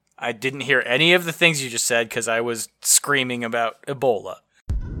I didn't hear any of the things you just said because I was screaming about Ebola.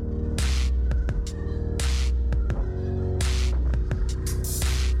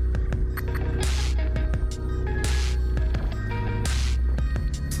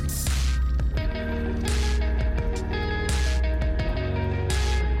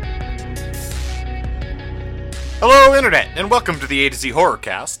 Hello, Internet, and welcome to the A to Z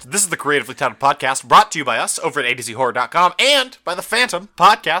Horrorcast. This is the creatively titled podcast brought to you by us over at A2ZHorror.com and by the Phantom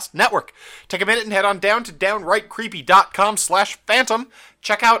Podcast Network. Take a minute and head on down to downrightcreepy.com/phantom.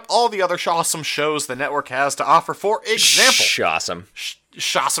 Check out all the other shawsome shows the network has to offer. For example...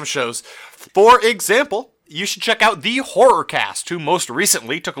 Shawsome shows. For example, you should check out the Horrorcast, who most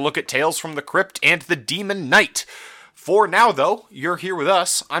recently took a look at Tales from the Crypt and the Demon Knight. For now, though, you're here with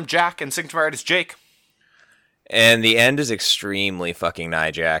us. I'm Jack, and sitting to my right is Jake. And the end is extremely fucking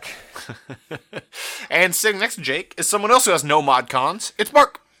nigh, Jack. And sitting next to Jake is someone else who has no mod cons. It's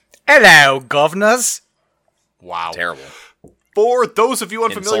Mark. Hello, governors. Wow. Terrible. For those of you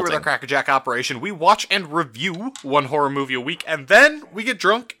unfamiliar with our Insulting. Crackerjack operation, we watch and review one horror movie a week, and then we get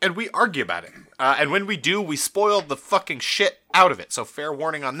drunk and we argue about it. And when we do, we spoil the fucking shit out of it. So fair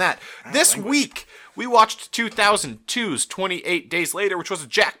warning on that. This week, we watched 2002's 28 Days Later, which was a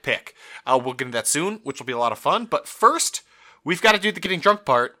Jack pick. We'll get into that soon, which will be a lot of fun. But first, we've got to do the getting drunk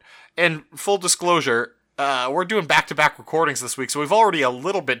part. And full disclosure, we're doing back-to-back recordings this week, so we've already a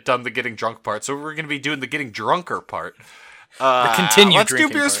little bit done the getting drunk part. So we're going to be doing the getting drunker part. The continued let's do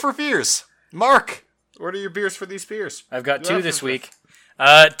drinking beers part. for beers. Mark, what are your beers for these beers? I've got two this week.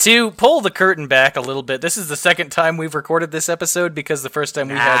 To pull the curtain back a little bit, this is the second time we've recorded this episode because the first time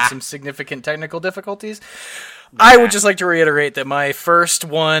we had some significant technical difficulties. I would just like to reiterate that my first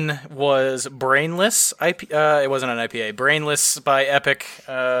one was Brainless. It wasn't an IPA. Brainless by Epic.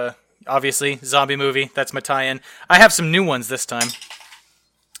 Obviously, zombie movie. That's my tie-in. I have some new ones this time.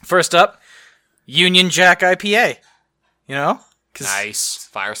 First up, Union Jack IPA. You know? Nice.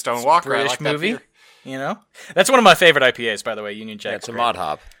 Firestone Walker. British I like that movie. beer. You know? That's one of my favorite IPAs, by the way, Union Jack. It's a mod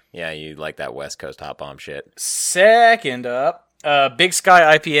hop. Yeah, you like that West Coast hop bomb shit. Second up, Big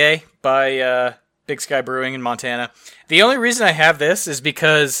Sky IPA by Big Sky Brewing in Montana. The only reason I have this is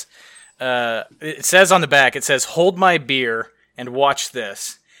because it says on the back, it says, "Hold my beer and watch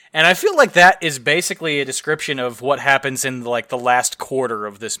this." And I feel like that is basically a description of what happens in like the last quarter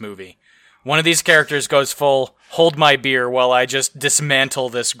of this movie. One of these characters goes full, "Hold my beer," while I just dismantle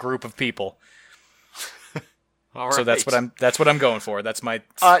this group of people. All right. So that's what I'm going for. That's my.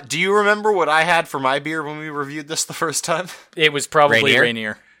 Do you remember what I had for my beer when we reviewed this the first time? It was probably Rainier?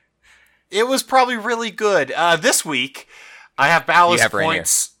 Rainier. It was probably really good. This week, I have Ballast You have Rainier.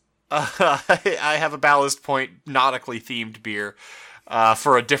 Points. I have a Ballast Point nautically themed beer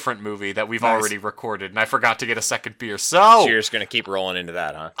for a different movie that we've already recorded, and I forgot to get a second beer. So You're just going to keep rolling into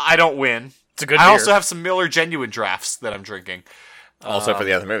that, huh? I don't win. It's a good I beer. also have some Miller Genuine drafts that I'm drinking. Also for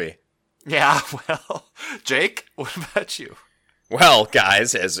the other movie. Yeah, well, Jake, what about you? Well,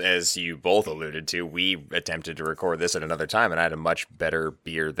 guys, as you both alluded to, we attempted to record this at another time, and I had a much better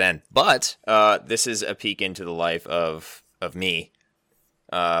beer then. But this is a peek into the life of me.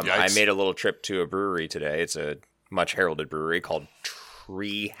 I Yikes. made a little trip to a brewery today. It's a much heralded brewery called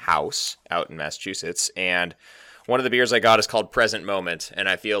Tree House out in Massachusetts, and one of the beers I got is called Present Moment, and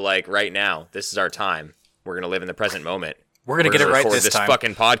I feel like right now, this is our time. We're going to live in the present moment. We're going to get it right record this time.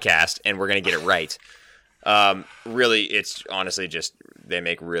 fucking podcast, and we're going to get it right. Really, it's honestly just they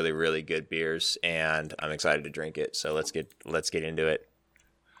make really, really good beers, and I'm excited to drink it. So let's get into it.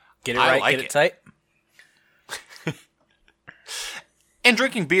 Get it I right, like get it it. tight. And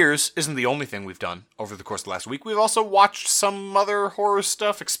drinking beers isn't the only thing we've done over the course of the last week. We've also watched some other horror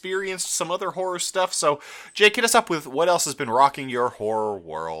stuff, experienced some other horror stuff. So, Jake, hit us up with what else has been rocking your horror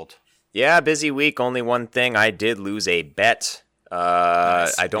world. Yeah, busy week. Only one thing. I did lose a bet.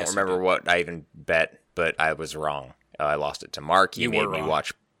 Nice. I don't Yes, you remember did. what I even bet, but I was wrong. I lost it to Mark. He You made were me wrong.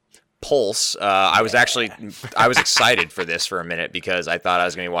 watch Pulse. I was excited for this for a minute because I thought I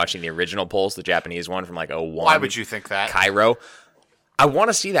was going to be watching the original Pulse, the Japanese one from like 01. Why would you think that? Cairo. I want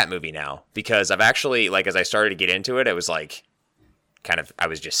to see that movie now because I've actually, like, as I started to get into it, it was like I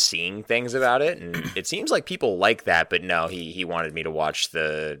was just seeing things about it, and it seems like people like that, but no, he wanted me to watch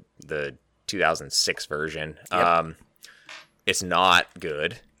the 2006 version. Yep. It's not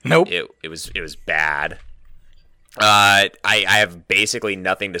good. Nope. It was bad. I have basically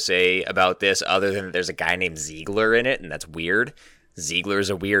nothing to say about this other than there's a guy named Ziegler in it, and that's weird. Ziegler is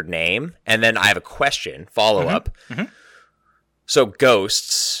a weird name. And then I have a question, follow-up. Mm-hmm. So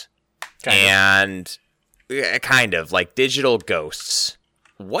ghosts Kind kind of like digital ghosts.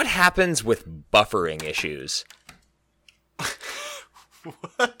 What happens with buffering issues?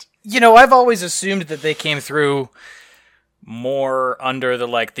 What? I've always assumed that they came through more under the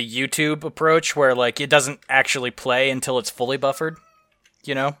YouTube approach, where it doesn't actually play until it's fully buffered.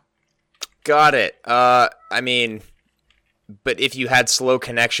 Got it. I mean, but if you had slow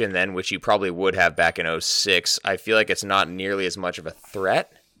connection then, which you probably would have back in 06, I feel like it's not nearly as much of a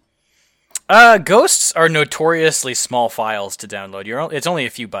threat. Ghosts are notoriously small files to download. It's only a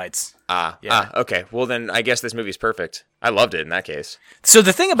few bytes. Okay. Well, then I guess this movie's perfect. I loved it in that case. So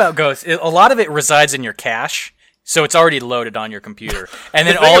the thing about Ghosts, a lot of it resides in your cache, so it's already loaded on your computer, and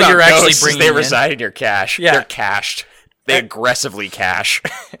then all you're actually bringing they reside in your cache. Yeah. They're cached. They aggressively cache.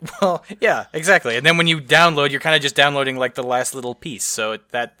 Well, yeah, exactly. And then when you download, you're kind of just downloading the last little piece, so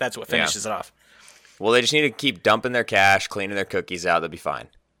that's what finishes it off. Well, they just need to keep dumping their cache, cleaning their cookies out. They'll be fine.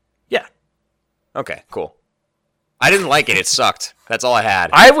 Yeah. Okay, cool. I didn't like it. It sucked. That's all I had.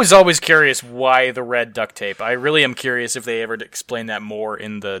 I was always curious why the red duct tape. I really am curious if they ever explain that more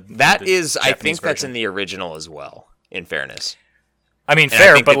in the Japanese I think that's in the original as well, in fairness. I mean, And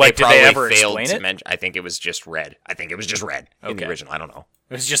fair, I think but that did they ever explain it? I think it was just red. In the original. I don't know.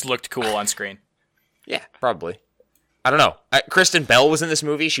 It just looked cool on screen. Yeah, probably. I don't know. Kristen Bell was in this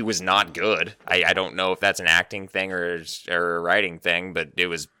movie. She was not good. I don't know if that's an acting thing or a writing thing, but it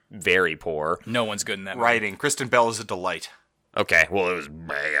was very poor. No one's good in that movie. Writing. Kristen Bell is a delight. Okay, well, it was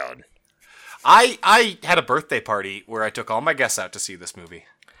bad. I had a birthday party where I took all my guests out to see this movie.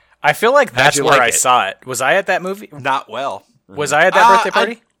 I feel like that's you where like I it? saw it. Was I at that movie? Not well. Was I at that birthday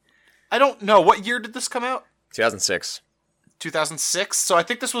party? I don't know. What year did this come out? 2006. 2006? So I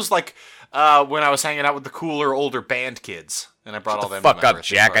think this was when I was hanging out with the cooler, older band kids. And I brought all them to Fuck my up,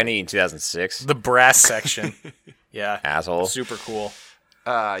 birthday Jack. party. I need 2006. The brass section. Yeah. Asshole. Super cool.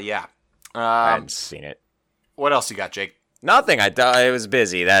 Yeah. I haven't seen it. What else you got, Jake? Nothing. I was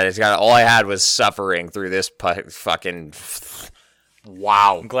busy. All I had was suffering through this fucking.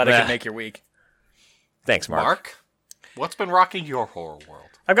 Wow. I'm glad I could make your week. Thanks, Mark. What's been rocking your horror world?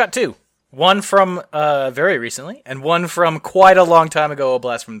 I've got two. One from very recently, and one from quite a long time ago. A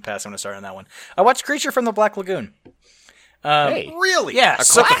blast from the past. I'm going to start on that one. I watched Creature from the Black Lagoon. Hey. Really? Yeah. Is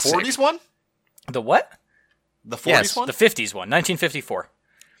that the classic. 40s one? The what? The 40s Yes, one? The 50s one, 1954.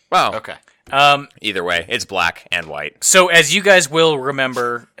 Wow. Okay. Either way, it's black and white. So, as you guys will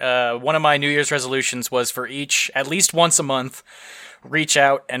remember, one of my New Year's resolutions was for at least once a month, reach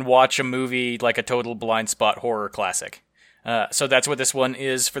out and watch a movie like a total blind spot horror classic. So that's what this one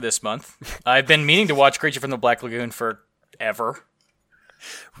is for this month. I've been meaning to watch Creature from the Black Lagoon forever.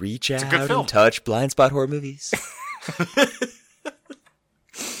 Reach out good film. and touch blind spot horror movies.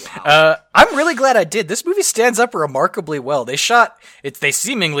 I'm really glad I did. This movie stands up remarkably well. They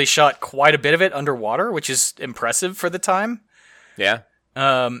seemingly shot quite a bit of it underwater, which is impressive for the time. Yeah.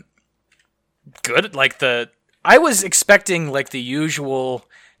 Good. I was expecting the usual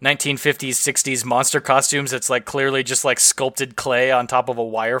 1950s, 60s monster costumes that's clearly just sculpted clay on top of a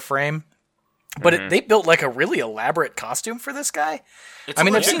wireframe. But they built a really elaborate costume for this guy. It's I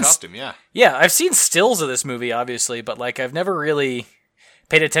mean, a I've legit seen costume, yeah. Yeah, I've seen stills of this movie, obviously, but I've never really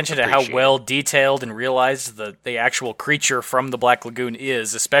paid attention to how Appreciate well detailed and realized the actual creature from the Black Lagoon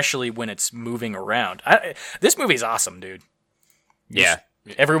is, especially when it's moving around. This movie's awesome, dude. Yeah.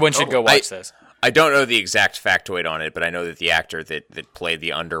 Everyone should go watch this. I don't know the exact factoid on it, but I know that the actor that played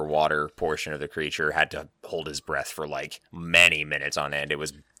the underwater portion of the creature had to hold his breath for many minutes on end. It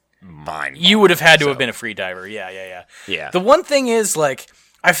was mind. You would have had to have been a free diver. Yeah. Yeah. The one thing is,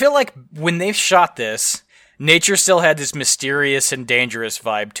 I feel like when they shot this, nature still had this mysterious and dangerous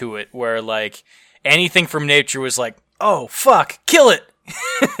vibe to it, where anything from nature was oh fuck, kill it.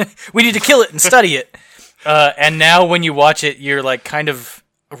 We need to kill it and study it. And now when you watch it, you're kind of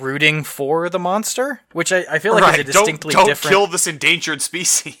rooting for the monster, which I feel like is a distinctly don't different. kill this endangered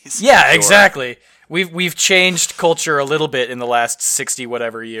species. Yeah, exactly. We've changed culture a little bit in the last 60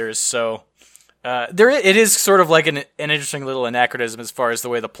 whatever years, so it is sort of an interesting little anachronism as far as the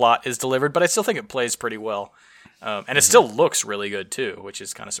way the plot is delivered, but I still think it plays pretty well, and it still looks really good too, which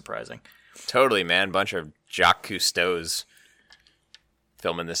is kind of surprising. Totally, man. Bunch of Jacques Cousteau's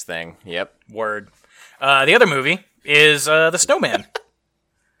filming this thing. Yep. Word. The other movie is The Snowman.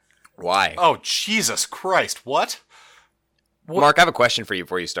 Why? Oh, Jesus Christ. What? Mark, I have a question for you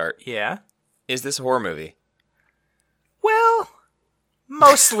before you start. Yeah. Is this a horror movie? Well,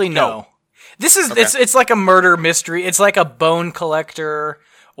 mostly no. This is Okay. it's like a murder mystery. It's like a Bone Collector,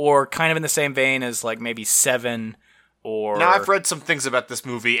 or kind of in the same vein as maybe Seven, or Now, I've read some things about this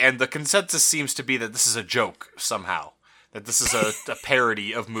movie, and the consensus seems to be that this is a joke somehow. That this is a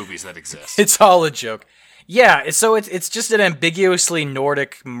parody of movies that exist. It's all a joke. Yeah, so it's just an ambiguously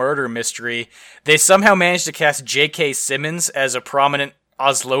Nordic murder mystery. They somehow managed to cast J.K. Simmons as a prominent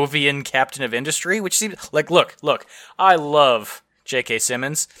Oslovian captain of industry, which seems like, look, I love J.K.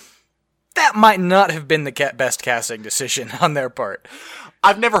 Simmons. That might not have been the best casting decision on their part.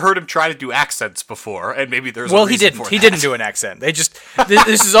 I've never heard him try to do accents before, and maybe there's well, a reason for He that. didn't do an accent. They just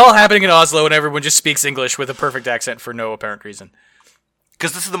this is all happening in Oslo, and everyone just speaks English with a perfect accent for no apparent reason.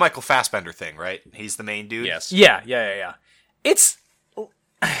 Because this is the Michael Fassbender thing, right? He's the main dude. Yes. Yeah. It's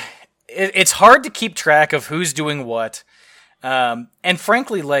hard to keep track of who's doing what. And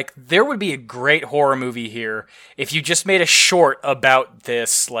frankly, like, there would be a great horror movie here if you just made a short about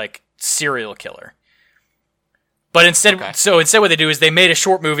this, like, serial killer. But instead, what they do is they made a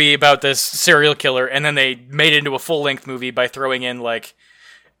short movie about this serial killer, and then they made it into a full-length movie by throwing in, like,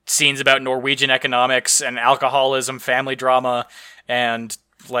 scenes about Norwegian economics and alcoholism, family drama, and,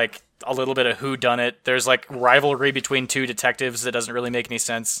 like, a little bit of whodunit. There's, like, rivalry between two detectives that doesn't really make any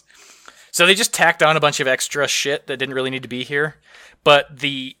sense. So they just tacked on a bunch of extra shit that didn't really need to be here. But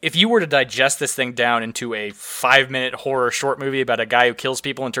if you were to digest this thing down into a 5-minute horror short movie about a guy who kills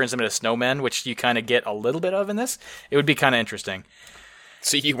people and turns them into snowmen, which you kind of get a little bit of in this, it would be kind of interesting.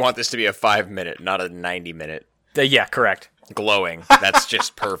 So you want this to be a 5-minute, not a 90-minute. Yeah, correct. Glowing. That's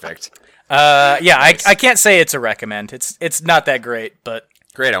just perfect. I can't say it's a recommend. It's not that great, but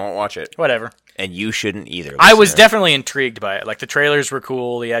Great, I won't watch it. whatever. And you shouldn't either. I was listener. definitely intrigued by it. Like, the trailers were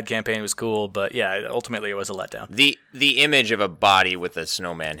cool, the ad campaign was cool, but yeah, ultimately it was a letdown. The image of a body with a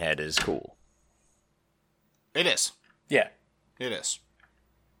snowman head is cool. It is. Yeah. It is.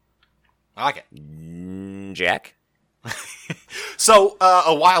 I like it. Jack? So,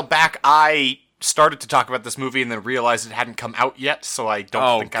 a while back, I started to talk about this movie and then realized it hadn't come out yet, so I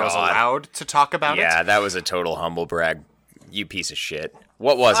don't think I was allowed to talk about it. Yeah, that was a total humble brag. You piece of shit.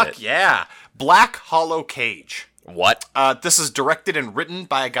 What was Fuck it? yeah. Black Hollow Cage. What? This is directed and written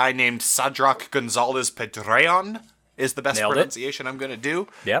by a guy named Sadrak Gonzalez Pedreon, is the best Nailed it. pronunciation I'm going to do.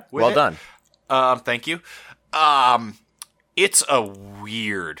 Yep. with Well it. done. Thank you. It's a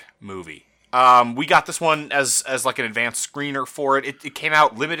weird movie. We got this one as like an advanced screener for it. It came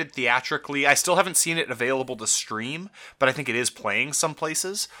out limited theatrically. I still haven't seen it available to stream, but I think it is playing some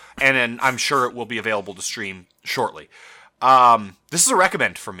places, and then I'm sure it will be available to stream shortly. This is a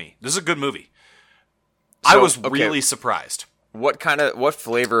recommend for me. This is a good movie. I was really surprised. What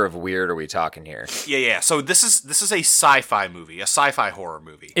flavor of weird are we talking here? Yeah. So this is a sci-fi movie, a sci-fi horror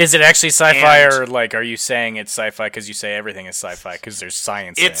movie. Is it actually sci-fi, And- or, like, are you saying it's sci-fi because you say everything is sci-fi because there's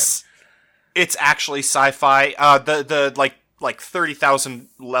science in it? It's actually sci-fi. The like 30,000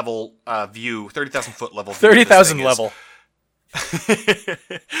 level view, 30,000 foot level. 30,000 level.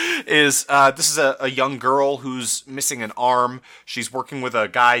 This is a young girl who's missing an arm. She's working with a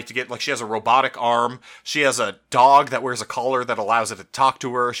guy to get, like, she has a robotic arm. She has a dog that wears a collar that allows it to talk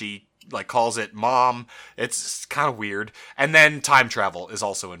to her. She, like, calls it mom. It's kind of weird. And then time travel is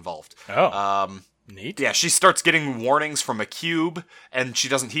also involved. Oh. Neat. Yeah, she starts getting warnings from a cube, and she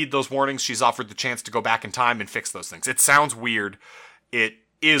doesn't heed those warnings. She's offered the chance to go back in time and fix those things. It sounds weird. It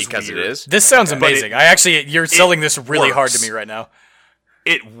is Because weird. it is? This sounds amazing. You're selling this really hard to works. me right now.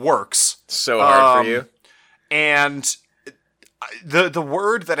 It works. So hard for you. And the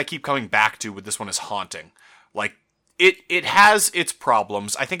word that I keep coming back to with this one is haunting. Like, it has its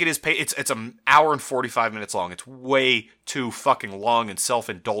problems. I think it is. It's an hour and 45 minutes long. It's way too fucking long and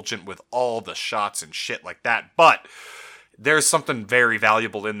self-indulgent with all the shots and shit like that. But there's something very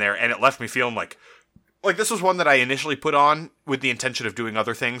valuable in there, and it left me feeling like this was one that I initially put on with the intention of doing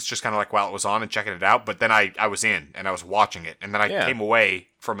other things, just kind of like while it was on and checking it out. But then I was in and I was watching it, and then I came away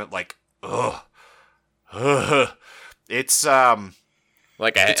from it like, ugh. It's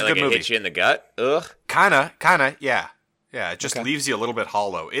Like it's a good it movie. hits you in the gut? Ugh. Kinda, yeah. Yeah, it just leaves you a little bit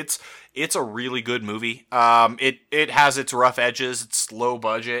hollow. It's a really good movie. It has its rough edges, it's low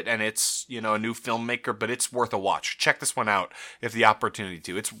budget, and it's, a new filmmaker, but it's worth a watch. Check this one out if the opportunity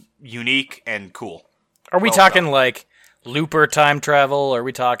to. It's unique and cool. Are we Well talking done. like Looper time travel? Are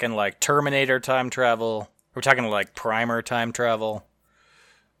we talking like Terminator time travel? Are we talking like Primer time travel?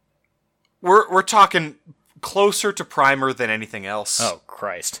 We're talking closer to Primer than anything else. Oh,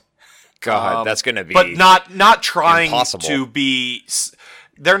 Christ. God, that's going to be... But not trying impossible. to be.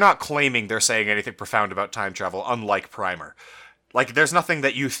 They're not claiming they're saying anything profound about time travel, unlike Primer. Like, there's nothing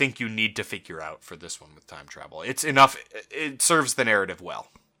that you think you need to figure out for this one with time travel. It's enough. It serves the narrative well.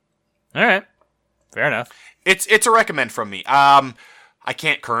 All right. Fair enough. It's a recommend from me. I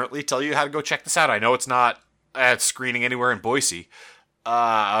can't currently tell you how to go check this out. I know it's not screening anywhere in Boise,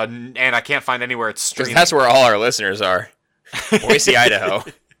 and I can't find anywhere it's Because streaming. that's where all our listeners are. Boise, Idaho.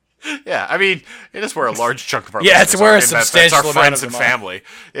 Yeah, I mean, it is where a large chunk of our Yeah, it's listeners where are, a and that's substantial our amount friends of and them are. family.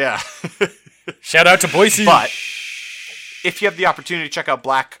 Yeah. Shout out to Boise. But if you have the opportunity to check out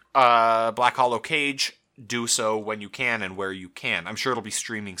Black Hollow Cage, do so when you can and where you can. I'm sure it'll be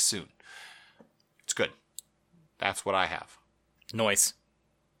streaming soon. It's good. That's what I have. Noise.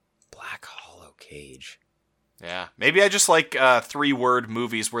 Black Hollow Cage. Yeah. Maybe I just like 3-word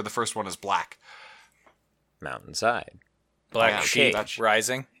movies where the first one is black. Mountainside. Black Yeah, Sheep that's-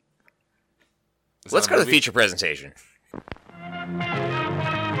 Rising. Is Let's that a go to the movie? feature presentation.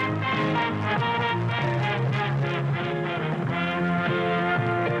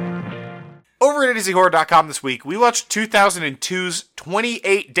 Over at AZHorror.com this week, we watched 2002's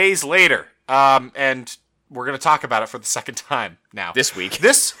 28 Days Later. And we're going to talk about it for the second time now. This week.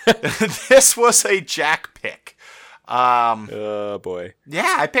 This was a Jack pick. Oh, boy.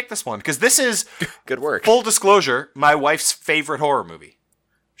 Yeah, I picked this one because this is, Good work. full disclosure, my wife's favorite horror movie.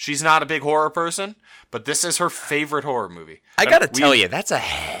 She's not a big horror person, but this is her favorite horror movie. I gotta tell you, that's a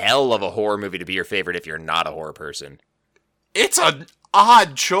hell of a horror movie to be your favorite if you're not a horror person. It's an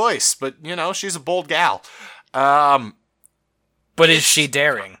odd choice, but, she's a bold gal. But is she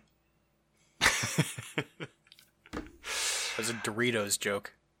daring? It was a Doritos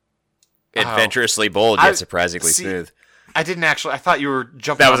joke. Adventurously bold, I- yet surprisingly see- smooth. I didn't actually. I thought you were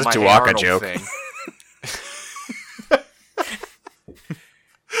jumping That on was a my Hey Tuwaka Arnold joke. thing.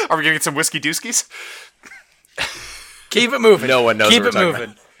 Are we going to get some whiskey dooskies? Keep it moving. No one knows Keep what it we're talking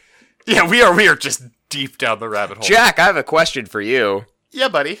moving. Yeah, we are. We are just deep down the rabbit hole. Jack, I have a question for you. Yeah,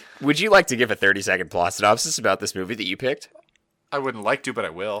 buddy. Would you like to give a 30-second plot synopsis about this movie that you picked? I wouldn't like to, but I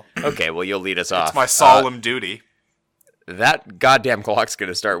will. Okay, well, you'll lead us off. It's my solemn duty. That goddamn clock's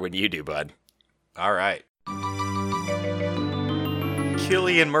gonna start when you do, bud. All right.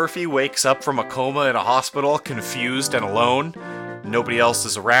 Cillian Murphy wakes up from a coma in a hospital, confused and alone. Nobody else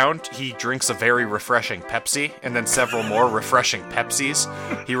is around. He drinks a very refreshing Pepsi, and then several more refreshing Pepsis.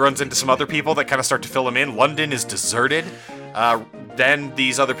 He runs into some other people that kind of start to fill him in. London is deserted. Then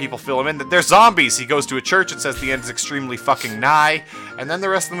these other people fill him in that they're zombies. He goes to a church and says the end is extremely fucking nigh. And then the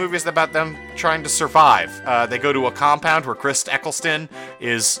rest of the movie is about them trying to survive. They go to a compound where Chris Eccleston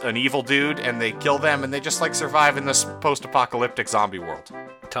is an evil dude, and they kill them, and they just survive in this post-apocalyptic zombie world.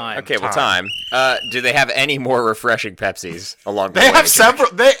 Time. Okay, well, time. Do they have any more refreshing Pepsis along the They way? have Jack?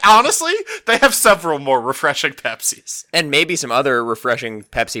 several. They have several more refreshing Pepsis. And maybe some other refreshing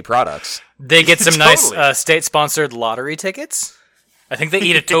Pepsi products. They get some nice Totally. state-sponsored lottery tickets. I think they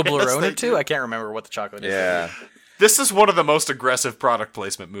eat a Toblerone they or two. I can't remember what the chocolate is. Yeah. This is one of the most aggressive product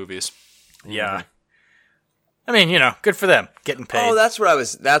placement movies. Yeah. I mean, good for them getting paid. Oh, that's what I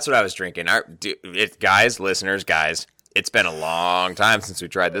was drinking. Listeners, it's been a long time since we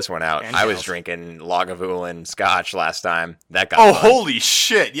tried this one out. And I was gals. drinking Lagavulin Scotch last time. That got Oh, fun. holy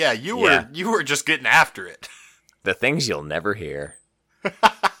shit! Yeah, you Yeah. were just getting after it. The things you'll never hear.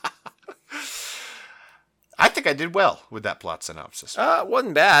 I think I did well with that plot synopsis.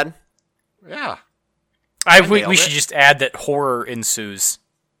 Wasn't bad. Yeah, we nailed should it. just add that horror ensues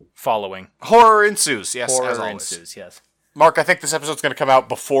following. horror ensues. Yes, as Horror always. ensues, yes. Mark, I think this episode's going to come out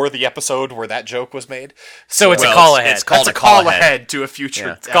before the episode where that joke was made. So it's a Well, call ahead. it's called That's a a call call-ahead. ahead to a future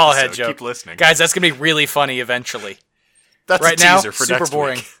Yeah. episode. Call ahead joke. Keep listening. Guys, that's going to be really funny eventually. That's Right a now, teaser for super next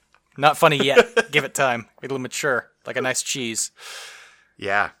boring. week. Not funny yet. Give it time. It'll mature like a nice cheese.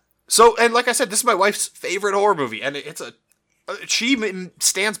 Yeah. So, and like I said, this is my wife's favorite horror movie, and it's she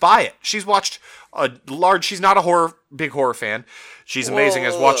stands by it. She's watched she's not a big horror fan. She's amazing,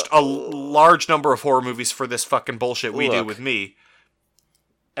 has watched a large number of horror movies for this fucking bullshit we do Look. with me.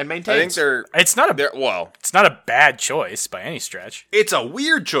 And I think maintains. It's not a well. it's not a bad choice by any stretch. It's a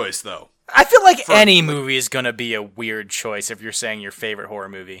weird choice, though. I feel like any movie is going to be a weird choice if you're saying your favorite horror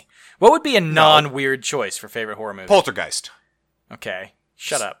movie. What would be a non-weird choice for favorite horror movie? Poltergeist. Okay.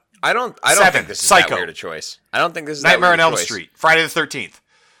 Shut up. I don't Seven. think this is Psycho. that weird a choice. I don't think this is Nightmare that on weird a Elm choice. Street. Friday the 13th.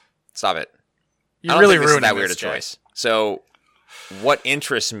 Stop it. You're I don't really think this is ruining that weird a this, Jack. choice. So, what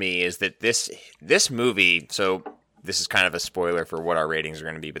interests me is that this movie. So, this is kind of a spoiler for what our ratings are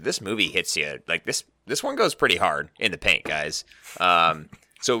going to be, but this movie hits you like this. This one goes pretty hard in the paint, guys.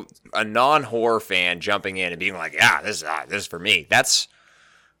 So, a non-horror fan jumping in and being like, "Yeah, this is for me." That's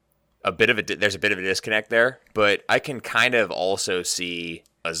a bit of a. There's a bit of a disconnect there, but I can kind of also see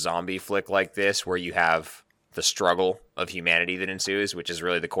a zombie flick like this where you have the struggle of humanity that ensues, which is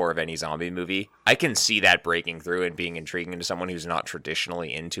really the core of any zombie movie. I can see that breaking through and being intriguing to someone who's not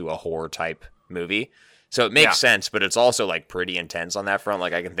traditionally into a horror type movie. So it makes Yeah. sense, but it's also pretty intense on that front.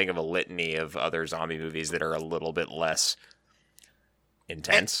 I can think of a litany of other zombie movies that are a little bit less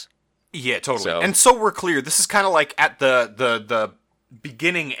intense. Yeah, totally. So- And so we're clear. This is kind of like at the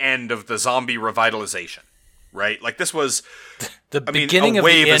beginning end of the zombie revitalization, right? Like this was the beginning of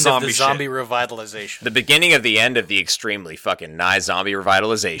wave the end of the shit. zombie revitalization. The beginning of the end of the extremely fucking Nigh zombie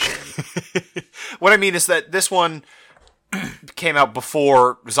revitalization. What I mean is that this one came out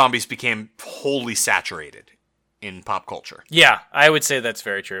before zombies became wholly saturated in pop culture. Yeah, I would say that's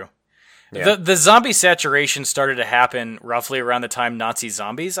very true. Yeah. The zombie saturation started to happen roughly around the time Nazi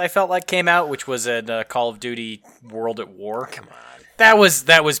Zombies, I felt like, came out, which was at Call of Duty World at War. Come on. That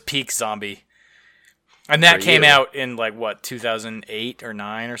was peak zombie. And that For came you. out in, 2008 or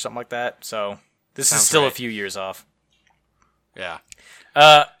 9 or something like that. So this Sounds is still a right. few years off. Yeah.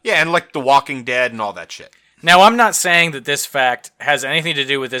 Yeah, and like The Walking Dead and all that shit. Now, I'm not saying that this fact has anything to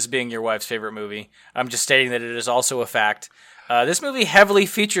do with this being your wife's favorite movie. I'm just stating that it is also a fact. This movie heavily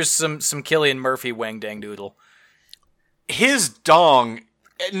features some Cillian Murphy wang dang doodle. His dong,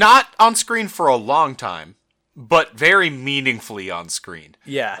 not on screen for a long time, but very meaningfully on screen.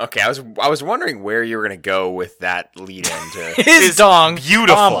 Yeah. Okay, I was wondering where you were gonna go with that lead into. His dong,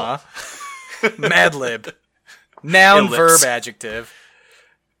 beautiful. comma, Mad Lib. Noun, Ellipse. verb, adjective.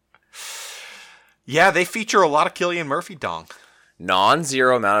 Yeah, they feature a lot of Cillian Murphy dong.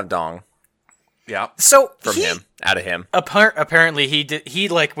 Non-zero amount of dong Yeah. So from him, out of him. Apparently, he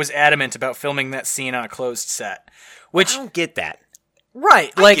was adamant about filming that scene on a closed set, which I don't get that.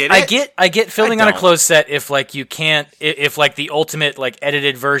 right, I get filming I on a don't. closed set if you can't if the ultimate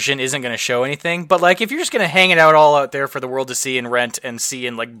edited version isn't going to show anything, but if you're just going to hang it all out there for the world to see and rent and see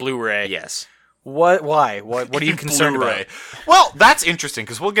in Blu-ray, Yes. what are you concerned Blu-ray. about? Well, that's interesting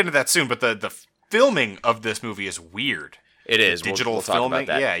because we'll get into that soon. But the filming of this movie is weird. It is. Digital we'll talk filming.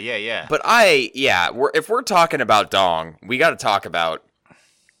 about that. Yeah. But if we're talking about dong, we got to talk about.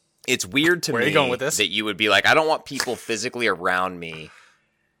 It's weird to Where me are you going with this? that you would be like, I don't want people physically around me.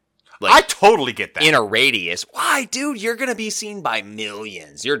 I totally get that. In a radius. Why, dude? You're gonna be seen by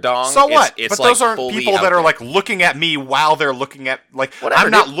millions. Your dong. So what? It's but those aren't fully people out that are there. looking at me while they're looking at Whatever, I'm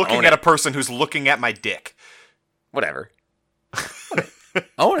not dude. looking Own at it. a person who's looking at my dick. Whatever.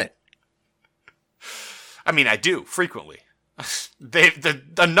 Own it. I mean, I do frequently.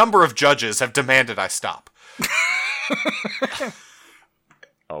 The number of judges have demanded I stop.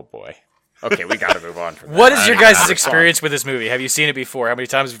 Oh boy. Okay, we got to move on from that. What is your guys' Fine. experience with this movie? Have you seen it before? How many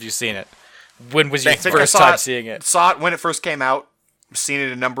times have you seen it? When was your I think I first saw time it- seeing it? Saw it when it first came out. Seen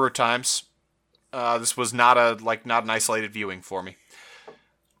it a number of times. This was not an isolated viewing for me.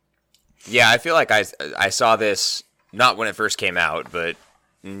 Yeah, I feel like I saw this not when it first came out, but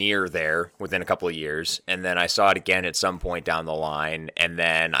near there within a couple of years, and then I saw it again at some point down the line, and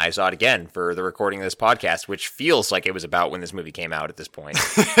then I saw it again for the recording of this podcast, which feels like it was about when this movie came out at this point.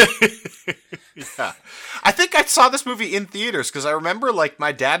 Yeah. I think I saw this movie in theaters because I remember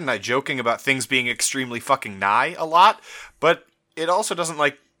my dad and I joking about things being extremely fucking nigh a lot, but it also doesn't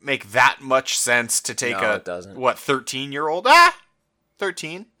make that much sense to take No, it doesn't. 13-year-old?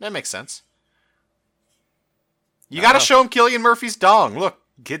 13. That makes sense. You got to show him Cillian Murphy's dong. Look,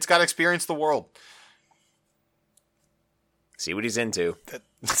 kid's got to experience the world. See what he's into. That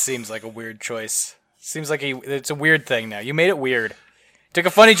seems like a weird choice. Seems like it's a weird thing now. You made it weird. Took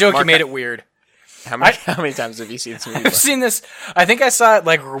a funny joke, Mark, you made it weird. How many times have you seen this movie? I've seen this. I think I saw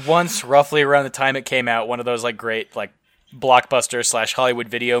it once, roughly around the time it came out. One of those great blockbuster / Hollywood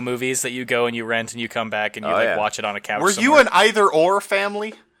video movies that you go and you rent and you come back and you yeah. watch it on a couch. Were you somewhere. an either-or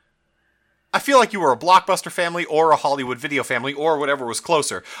family? I feel like you were a Blockbuster family or a Hollywood video family or whatever was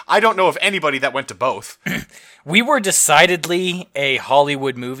closer. I don't know of anybody that went to both. We were decidedly a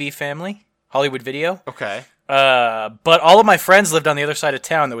Hollywood movie family. Hollywood video. Okay. But all of my friends lived on the other side of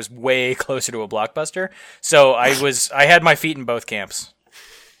town that was way closer to a Blockbuster. So I had my feet in both camps.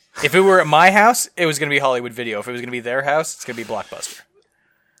 If it were at my house, it was going to be Hollywood Video. If it was going to be their house, it's going to be Blockbuster.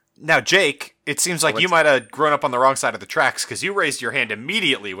 Now, Jake, it seems like you might have grown up on the wrong side of the tracks because you raised your hand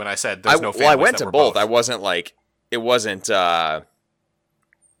immediately when I said there's no families I went that to were both. I wasn't it wasn't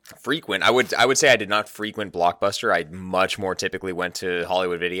frequent. I would say I did not frequent Blockbuster. I much more typically went to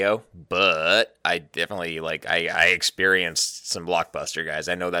Hollywood Video, but I definitely I experienced some Blockbuster, guys.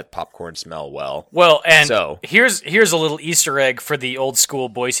 I know that popcorn smell well. Well, and So- here's a little Easter egg for the old school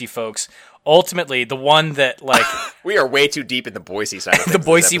Boise folks. Ultimately, the one that We are way too deep in the Boise side of things the this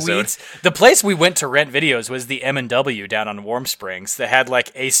Boise episode. Weeds. The place we went to rent videos was the M&W down on Warm Springs that had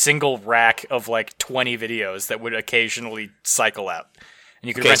a single rack of 20 videos that would occasionally cycle out. And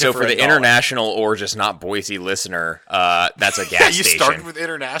you could Okay, rent so it for the $1. international or just not Boise listener, that's a gas Yeah, you station. started with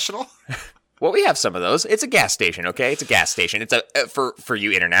international? Well, we have some of those. It's a gas station, okay? It's a gas station. It's for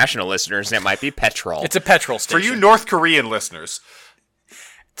you international listeners, it might be petrol. It's a petrol For station. you North Korean listeners.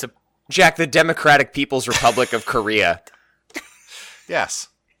 It's a Jack, the Democratic People's Republic of Korea. Yes.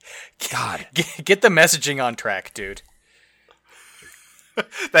 God. Get the messaging on track, dude.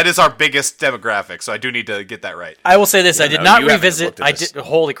 That is our biggest demographic, so I do need to get that right. I will say this: I did not you haven't revisit. looked at I this. did.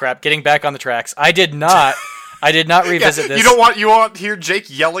 Holy crap! Getting back on the tracks. I did not. I did not revisit this. You want to hear Jake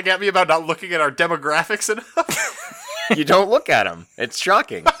yelling at me about not looking at our demographics enough? You don't look at him. It's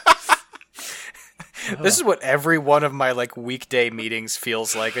shocking. This is what every one of my like weekday meetings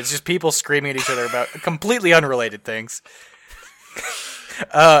feels like. It's just people screaming at each other about completely unrelated things.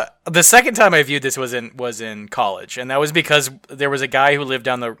 The second time I viewed this was in college, and that was because there was a guy who lived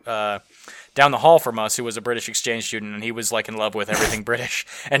down the hall from us who was a British exchange student, and he was like in love with everything British,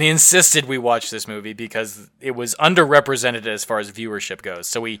 and he insisted we watch this movie because it was underrepresented as far as viewership goes.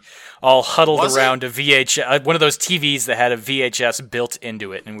 So we all huddled around a VHS, one of those TVs that had a VHS built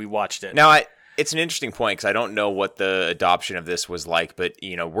into it, and we watched it. Now, it's an interesting point because I don't know what the adoption of this was like, but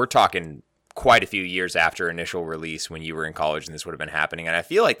we're talking quite a few years after initial release when you were in college and this would have been happening, and I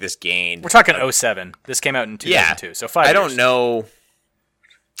feel like this gained. We're talking 07. This came out in 2002, so 5 years. I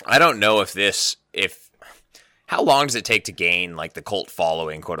don't know if how long does it take to gain like the cult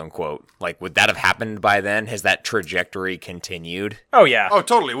following, quote unquote? Like, would that have happened by then? Has that trajectory continued? Oh yeah. Oh,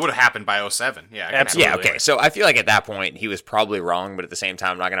 totally. It would have happened by 07. Yeah, Absolutely. Yeah, okay. So I feel like at that point he was probably wrong, but at the same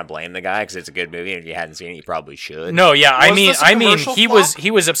time, I'm not going to blame the guy because it's a good movie, and if you hadn't seen it, you probably should. No, yeah, Was this a commercial he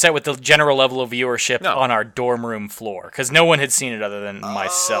flop? was upset with the general level of viewership No. on our dorm room floor because no one had seen it other than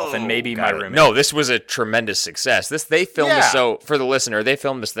myself and maybe my roommate. No, this was a tremendous success. They filmed this, Yeah. so for the listener, they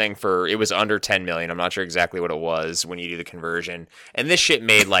filmed this thing it was under 10 million. I'm not sure exactly what it was when you do the conversion, and this shit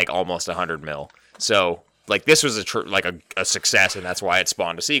made like almost 100 mil. So like this was a success, and that's why it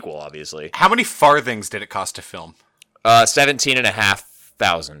spawned a sequel. Obviously, How many farthings did it cost to film?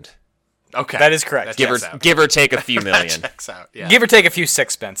 17,500. Okay. That is correct. That Give checks or out. give or take a few That million. checks out. Yeah. Give or take a few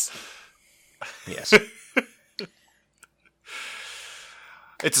sixpence. Yes.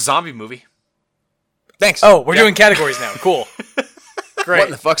 It's a zombie movie. Thanks. Oh, we're doing categories now. Cool. Great. What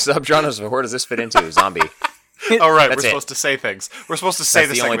in the fuck subgenres of horror does this fit into? Zombie. All right, That's we're it. supposed to say things. We're supposed to say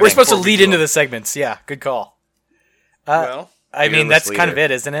That's the the only segment. We're supposed to before we lead go. into the segments. Yeah, good call. Well, I mean, Fearless that's kind of leader.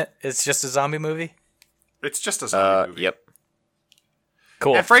 it, isn't it? It's just a zombie movie. it's just a zombie movie. Yep.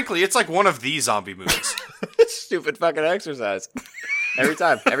 Cool. And frankly, it's like one of the zombie movies. Stupid fucking exercise. Every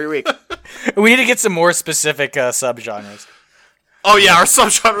time, every week. We need to get some more specific subgenres. Oh yeah, our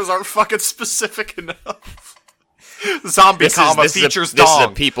subgenres aren't fucking specific enough. Zombie comma features This is a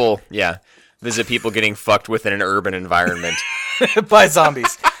dong. people. Yeah. This is a people getting fucked within an urban environment. By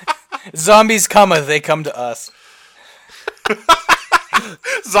zombies. Zombies, they come to us.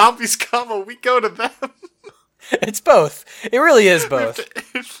 Zombies comma, we go to them. It's both. It really is both.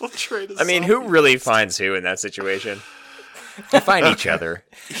 Infiltrate. I mean, who really finds who in that situation? They find each other.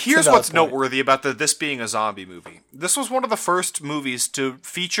 Here's valid what's point. noteworthy about this being a zombie movie. This was one of the first movies to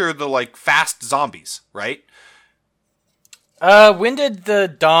feature the like fast zombies, right? When did the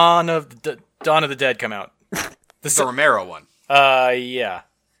Dawn of the Dead come out? The Romero one. Yeah.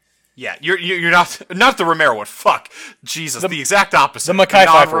 Yeah, you're not the Romero one. Fuck, Jesus, the exact opposite. the Mackay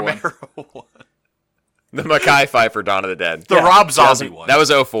Pfeiffer non-Romero one. The Mackay Pfeiffer Dawn of the Dead. The Yeah. Rob Zombie one. That was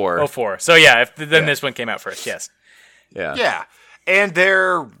 04. 04. So yeah, then this one came out first. Yes. Yeah. Yeah, and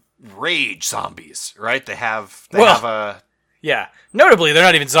they're rage zombies, right? They have Well- a. Yeah. Notably, they're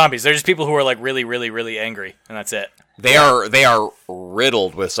not even zombies. They're just people who are like really, really, really angry, and that's it. They are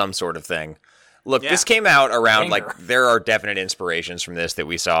riddled with some sort of thing. Look, Yeah. this came out around Anger. like there are definite inspirations from this that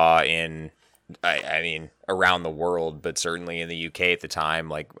we saw in I mean around the world, but certainly in the UK at the time.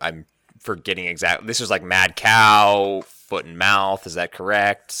 Like I'm forgetting exactly. This was like Mad Cow, Foot and Mouth. Is that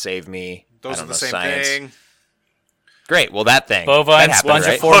correct? Save me. I Those don't are the know same science. thing. Great. Well, that thing. Bovine, that happened,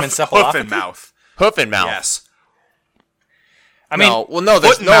 right? spongiform, and Hoof and cephalopathy. mouth. Hoof and mouth. Yes. I mean, no,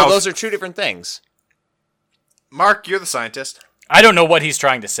 foot and no, mouth. those are two different things. Mark, you're the scientist. I don't know what he's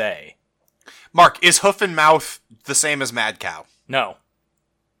trying to say. Mark, is hoof and mouth the same as mad cow? No.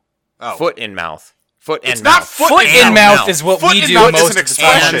 Oh, Foot in mouth. Foot and It's not mouth. foot in and mouth mouth. is what Foot we in do mouth is most an of the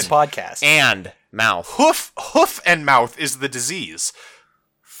time on this expression. podcast. And mouth. hoof and mouth is the disease.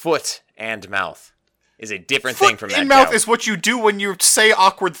 Foot and mouth is a different Foot thing from in that mouth cow. is what you do when you say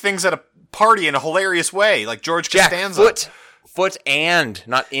awkward things at a party in a hilarious way, like George Jack, Costanza. foot and,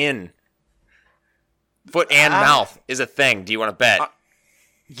 not in. Foot and mouth is a thing. Do you want to bet?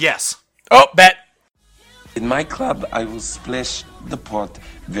 Yes. Oh, bet. In my club, I will splash the pot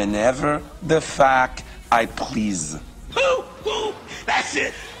whenever the fuck I please. Woo! That's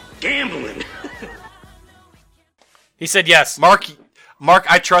it. Gambling. He said yes. Mark,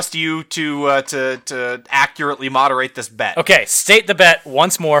 I trust you to accurately moderate this bet. Okay, state the bet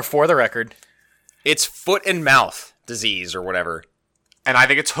once more for the record. It's foot and mouth disease or whatever. And I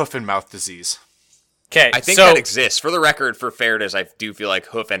think it's hoof and mouth disease. Okay, I think so that exists. For the record, for fairness, I do feel like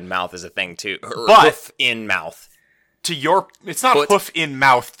hoof and mouth is a thing too. But hoof in mouth. It's not hoof in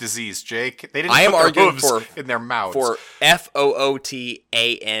mouth disease, Jake. They didn't I am put their arguing hooves in their mouths. For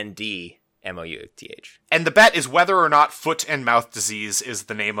FOOTANDMOUTH. And the bet is whether or not foot and mouth disease is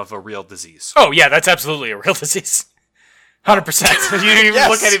the name of a real disease. oh yeah, that's absolutely a real disease. 100%. You didn't even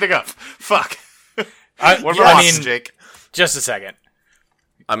look anything up. Fuck. What about Austin, Jake? Just a second.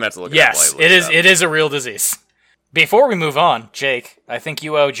 I'm gonna have to look. Yes, it is. It is a real disease. Before we move on, Jake, I think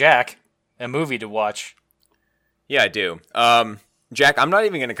you owe Jack a movie to watch. Yeah, I do. Jack, I'm not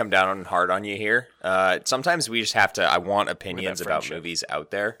even going to come down hard on you here. Sometimes we just have to. I want opinions about movies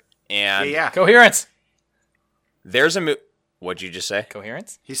out there, and Yeah. Coherence. there's a movie. What'd you just say?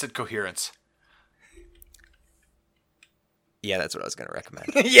 Coherence. He said coherence. Yeah, that's what I was going to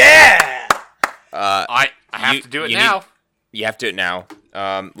recommend. Yeah. I have to do it now. You have to do it now.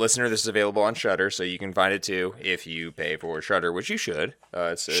 Listener, this is available on Shudder, so you can find it too if you pay for Shudder, which you should.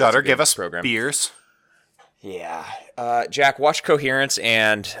 Shudder, give us beers. Yeah. Jack, watch Coherence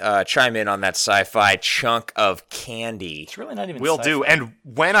and chime in on that sci-fi chunk of candy. It's really not even. Will sci-fi. do. And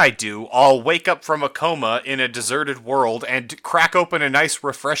when I do, I'll wake up from a coma in a deserted world and crack open a nice,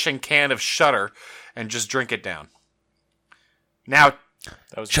 refreshing can of Shudder and just drink it down. Now,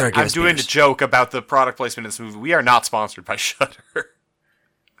 That was Shudder, I'm doing a joke about the product placement in this movie. We are not sponsored by Shudder.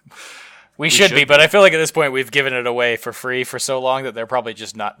 We should be, but I feel like at this point we've given it away for free for so long that they're probably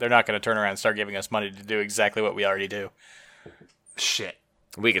just not. They're not going to turn around and start giving us money to do exactly what we already do. Shit.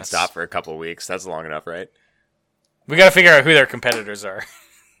 We can stop for a couple of weeks. That's long enough, right? We got to figure out who their competitors are.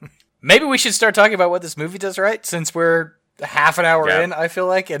 Maybe we should start talking about what this movie does right, since we're half an hour in. I feel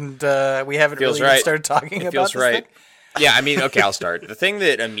like, and we haven't Feels really even right. started talking about Feels this right. thing. Yeah, I mean, okay, I'll start. The thing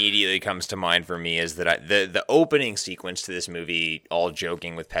that immediately comes to mind for me is that the opening sequence to this movie, all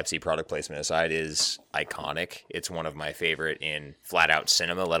joking with Pepsi product placement aside, is iconic. It's one of my favorite in flat-out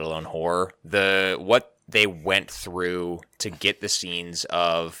cinema, let alone horror. What they went through to get the scenes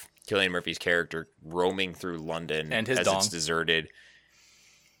of Cillian Murphy's character roaming through London And his as dong. it's deserted.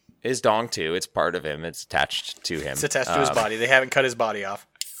 His dong, too. It's part of him. It's attached to him. It's attached to his body. They haven't cut his body off.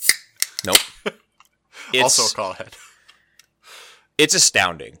 Nope. It's, Also a call ahead. It's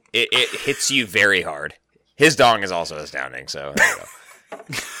astounding. It hits you very hard. His dong is also astounding, so there you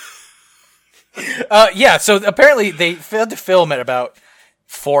go. Yeah, so apparently they had to film at about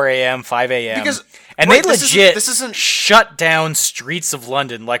 4 a.m., 5 a.m. And wait, they this isn't shut down streets of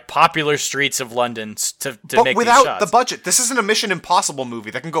London, like popular streets of London, to but make without these shots. the budget. This isn't a Mission Impossible movie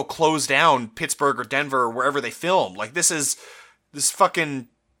that can go close down Pittsburgh or Denver or wherever they film. Like, this is fucking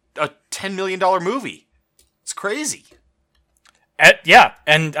a $10 million movie. It's crazy. Yeah,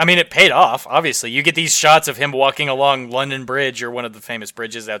 and I mean, it paid off, obviously. You get these shots of him walking along London Bridge, or one of the famous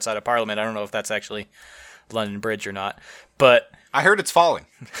bridges outside of Parliament. I don't know if that's actually London Bridge or not, but... I heard it's falling.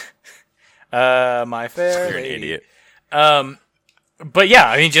 My fair You're an lady. idiot. But yeah,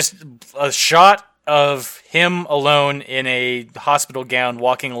 I mean, just a shot of him alone in a hospital gown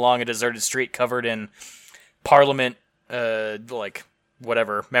walking along a deserted street covered in Parliament, like,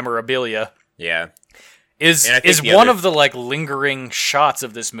 whatever, memorabilia. Yeah. Is the one other- of the like lingering shots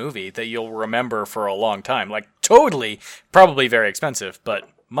of this movie that you'll remember for a long time. Like, totally, probably very expensive, but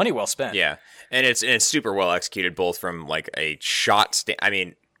money well spent. Yeah. And it's super well executed, both from like a shot I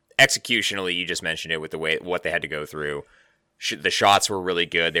mean, executionally, you just mentioned it with the way what they had to go through. The shots were really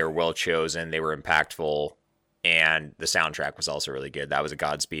good. They were well chosen. They were impactful. And the soundtrack was also really good. That was a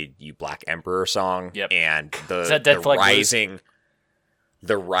Godspeed You Black Emperor song. Yep. And Is that Dead Flag Blues?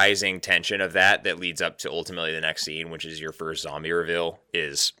 The rising tension of that leads up to ultimately the next scene, which is your first zombie reveal,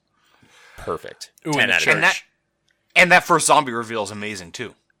 is perfect. Ooh, 10 in the out of church. 10. And that first zombie reveal is amazing,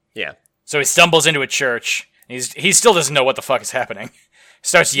 too. Yeah. So he stumbles into a church. He still doesn't know what the fuck is happening.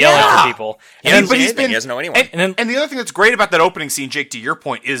 Starts yelling for people. He And doesn't then, he doesn't know anyone. and then And the other thing that's great about that opening scene, Jake, to your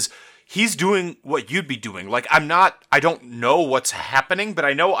point, is he's doing what you'd be doing. Like, I don't know what's happening, but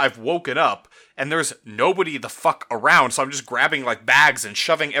I know I've woken up and there's nobody the fuck around, so I'm just grabbing, like, bags and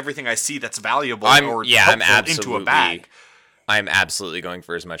shoving everything I see that's valuable I'm helpful into a bag. I'm absolutely going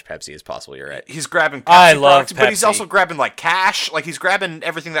for as much Pepsi as possible. You're right. He's grabbing Pepsi I love products, but he's Pepsi. also grabbing, like, cash. Like, he's grabbing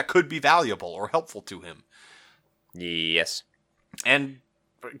everything that could be valuable or helpful to him. Yes. And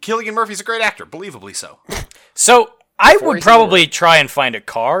Cillian Murphy's a great actor, believably so. So I Before would he's probably try and find a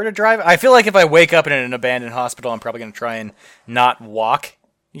car to drive. I feel like if I wake up in an abandoned hospital, I'm probably going to try and not walk,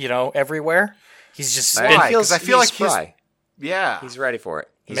 everywhere. He's just Why? been, 'Cause I feel like he's- spry. Yeah. He's ready for it.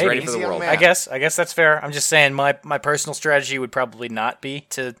 He's Maybe. ready for He's the a young world. man. I guess that's fair. I'm just saying my personal strategy would probably not be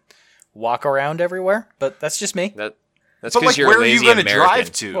to walk around everywhere, but that's just me. That's But because like, you're where a are you lazy going to American.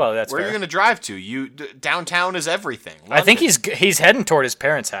 drive to? Well, that's where are you fair. going to drive to? Downtown is everything. I think London. he's heading toward his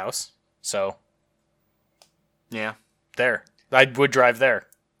parents' house. So Yeah. there, I would drive there.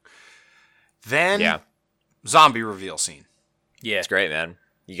 Then Yeah, zombie reveal scene. Yeah, it's great, man.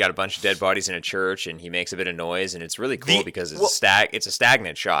 You got a bunch of dead bodies in a church, and he makes a bit of noise, and it's really cool The- because it's well- it's a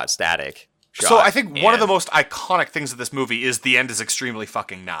stagnant shot, static shot. So I think one of and- the most iconic things of this movie is the end is extremely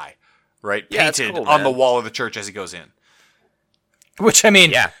fucking nigh, right? Yeah, it's Painted cool, on man. the wall of the church as he goes in. which I mean,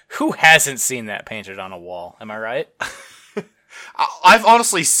 Yeah. who hasn't seen that painted on a wall? Am I right? I've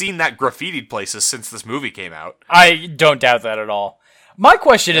honestly seen that graffitied places since this movie came out. I don't doubt that at all. My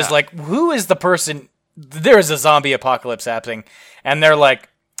question is Yeah. like, who is the person? There's a zombie apocalypse happening, and they're like,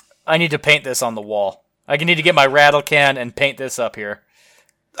 I need to paint this on the wall. I need to get my rattle can and paint this up here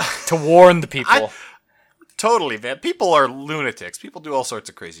to warn the people. Totally, man. People are lunatics. People do all sorts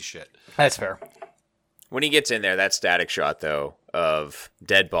of crazy shit. That's fair. When he gets in there, that static shot though of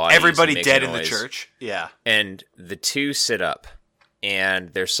dead bodies, Everybody he makes dead a in the noise, church. Yeah. and the two sit up,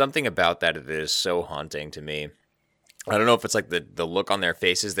 and there's something about that is so haunting to me. I don't know if it's like the look on their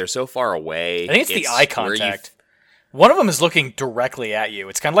faces. They're so far away. I think it's the eye where you- contact. One of them is looking directly at you.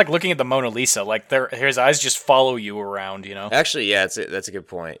 It's kind of like looking at the Mona Lisa. Like his eyes just follow you around, you know? Actually, yeah, that's a good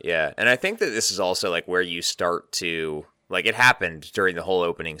point. Yeah, and I think that this is also like where you start to like it happened during the whole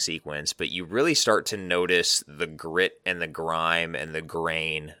opening sequence, but you really start to notice the grit and the grime and the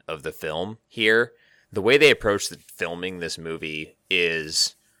grain of the film here. The way they approach the filming this movie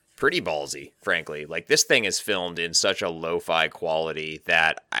is pretty ballsy, frankly. Like this thing is filmed in such a lo-fi quality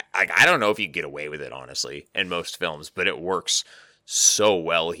that I don't know if you get away with it honestly in most films, but it works so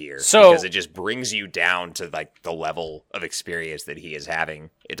well here because it just brings you down to like the level of experience that he is having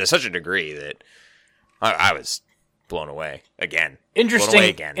to such a degree that I was blown away again.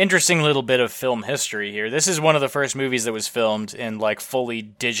 Interesting little bit of film history here. This is one of the first movies that was filmed in like fully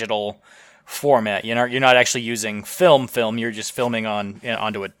digital format. You're not actually using film. You're just filming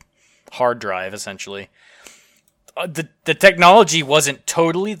onto a hard drive essentially. The technology wasn't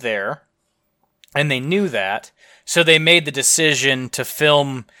totally there, and they knew that, so they made the decision to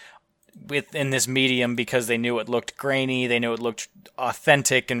film within this medium because they knew it looked grainy, they knew it looked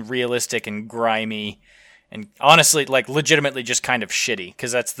authentic and realistic and grimy, and honestly, like legitimately just kind of shitty,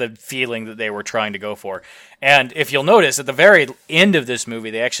 because that's the feeling that they were trying to go for. And if you'll notice, at the very end of this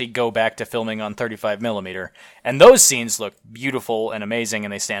movie, they actually go back to filming on 35mm, and those scenes look beautiful and amazing,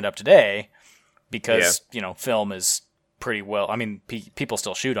 and they stand up today. Because, film is pretty well... I mean, people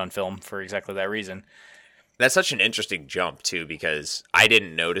still shoot on film for exactly that reason. That's such an interesting jump, too, because I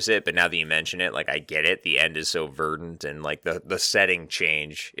didn't notice it, but now that you mention it, like, I get it. The end is so verdant, and, like, the setting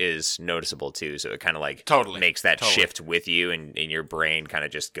change is noticeable, too. So it kind of, like, makes that shift with you, and your brain kind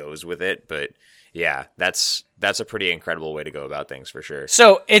of just goes with it. But, yeah, that's a pretty incredible way to go about things, for sure.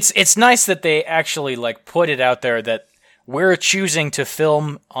 So it's nice that they actually, like, put it out there that we're choosing to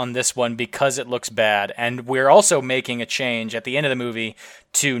film on this one because it looks bad, and we're also making a change at the end of the movie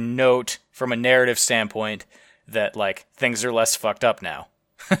to note, from a narrative standpoint, that like things are less fucked up now.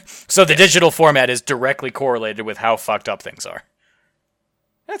 So the digital format is directly correlated with how fucked up things are.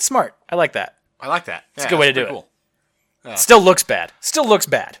 That's smart. I like that. It's a good way to do it. Yeah. Still looks bad.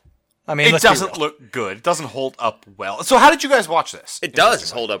 I mean, it doesn't look good. It doesn't hold up well. So how did you guys watch this? It does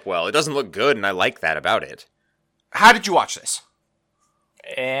hold up well. It doesn't look good, and I like that about it. How did you watch this?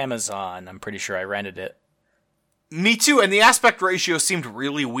 Amazon. I'm pretty sure I rented it. Me too, and the aspect ratio seemed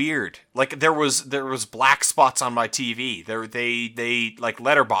really weird. Like there was black spots on my TV. They like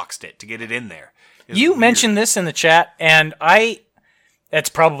letterboxed it to get it in there. You mentioned this in the chat, and that's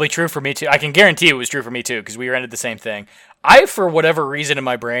probably true for me too. I can guarantee it was true for me too, because we rented the same thing. For whatever reason in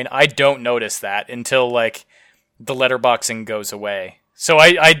my brain, I don't notice that until like the letterboxing goes away. So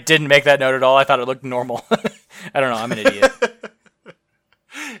I didn't make that note at all. I thought it looked normal. I don't know. I'm an idiot.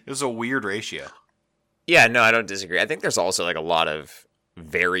 It was a weird ratio. Yeah, no, I don't disagree. I think there's also like a lot of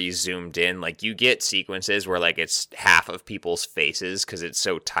very zoomed in. Like you get sequences where like it's half of people's faces because it's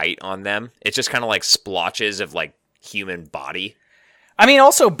so tight on them. It's just kind of like splotches of like human body. I mean,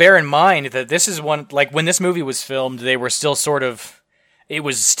 also bear in mind that this is one, like when this movie was filmed, they were still it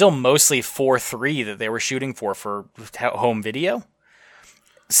was still mostly 4:3 that they were shooting for home video.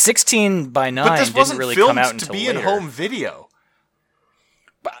 16:9 but this didn't wasn't really filmed come out to until be later. in home video.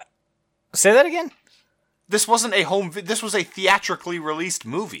 Say that again? This wasn't this was a theatrically released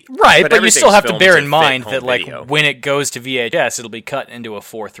movie. Right, but you still have to bear in mind that like video. when it goes to VHS, it'll be cut into a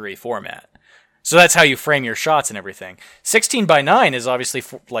 4:3 format. So that's how you frame your shots and everything. 16:9 is obviously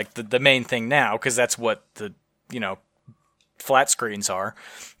like the main thing now, because that's what the flat screens are.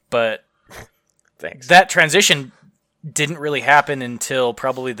 But Thanks. that transition didn't really happen until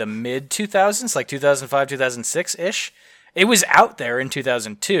probably the mid 2000s, like 2005, 2006 ish. It was out there in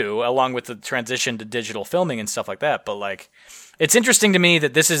 2002, along with the transition to digital filming and stuff like that. But like, it's interesting to me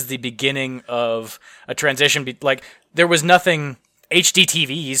that this is the beginning of a transition. Like, there was nothing. HD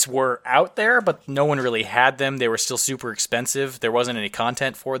TVs were out there, but no one really had them. They were still super expensive. There wasn't any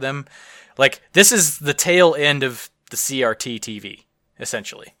content for them. Like, this is the tail end of the CRT TV,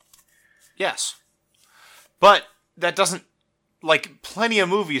 essentially. Yes. But that doesn't, like, plenty of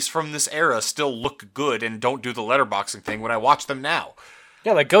movies from this era still look good and don't do the letterboxing thing when I watch them now.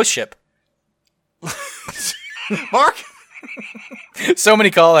 Yeah, like Ghost Ship. Mark? So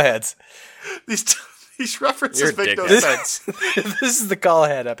many call-aheads. These references make no ridiculous. sense. This is the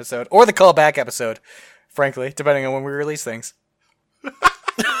call-ahead episode, or the call-back episode, frankly, depending on when we release things.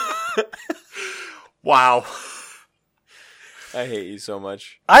 Wow. I hate you so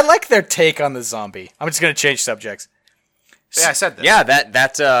much. I like their take on the zombie. I'm just going to change subjects. Yeah, I said this. Yeah,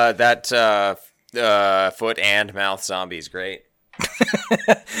 that foot and mouth zombie is great.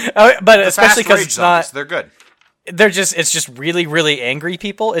 But especially because it's zombies, not... they're good. It's just really, really angry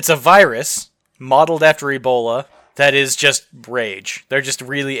people. It's a virus modeled after Ebola that is just rage. They're just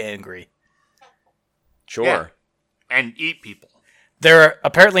really angry. Sure. Yeah. And eat people. They're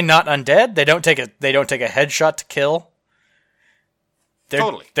apparently not undead. They don't take a headshot to kill.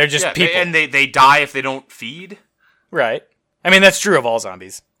 Totally. They're just people. They die if they don't feed. Right. I mean, that's true of all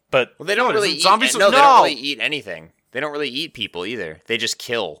zombies. But Well, they don't really eat. Zombies- They don't no. really eat anything. They don't really eat people either. They just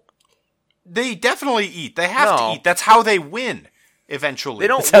kill. They definitely eat. They have No. to eat. That's how they win. Eventually, They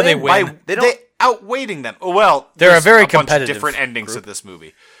don't That's how they win. By, They don't- outweighting them. Well, They're a there's very bunch of competitive different endings group. of this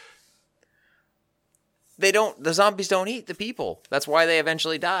movie. The zombies don't eat the people. That's why they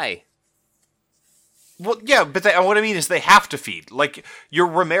eventually die. Well, yeah, but what I mean is they have to feed. Like, your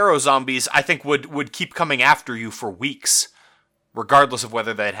Romero zombies, I think, would keep coming after you for weeks, regardless of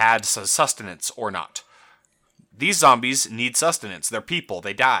whether they'd had sustenance or not. These zombies need sustenance. They're people.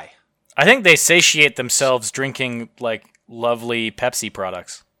 They die. I think they satiate themselves drinking like lovely Pepsi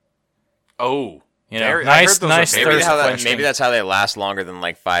products. Oh. You know, I nice heard those are thirst very- quenching. Maybe that's how they last longer than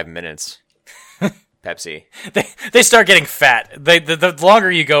like 5 minutes. Pepsi. They start getting fat. The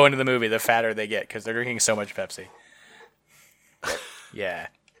longer you go into the movie, the fatter they get because they're drinking so much Pepsi. Yeah,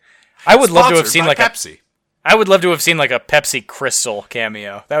 I would love to have Sponsored seen by like Pepsi. I would love to have seen like a Pepsi Crystal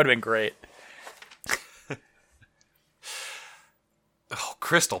cameo. That would have been great. Oh,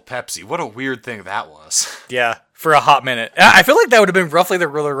 Crystal Pepsi. What a weird thing that was. Yeah, for a hot minute. I feel like that would have been roughly the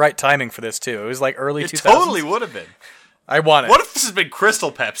really right timing for this too. It was like early It 2000s. totally would have been. I want it. What if this has been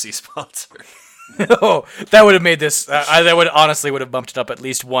Crystal Pepsi sponsored? Oh, that would have made this. That would honestly would have bumped it up at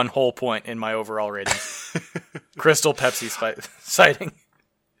least 1 whole point in my overall rating. Crystal Pepsi sighting.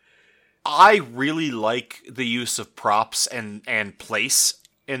 I really like the use of props and place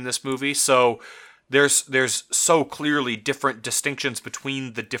in this movie. So there's so clearly different distinctions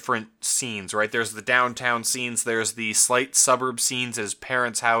between the different scenes, right? There's the downtown scenes, there's the slight suburb scenes at his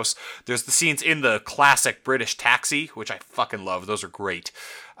parents' house, there's the scenes in the classic British taxi, which I fucking love. Those are great.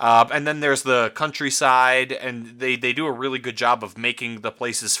 And then there's the countryside, and they do a really good job of making the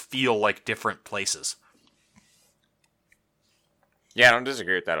places feel like different places. Yeah, I don't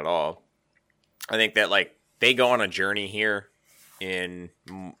disagree with that at all. I think that like they go on a journey here in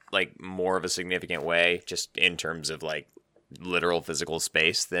like more of a significant way, just in terms of like literal physical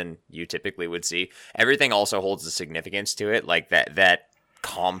space than you typically would see. Everything also holds a significance to it, like that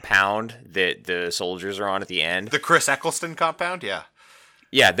compound that the soldiers are on at the end. The Chris Eccleston compound, yeah.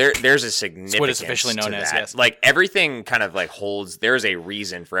 Yeah, there's a significance. That's what it's officially known to as, that. yes. Like everything kind of like holds. There's a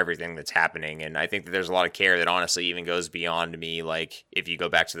reason for everything that's happening, and I think that there's a lot of care that honestly even goes beyond me. Like if you go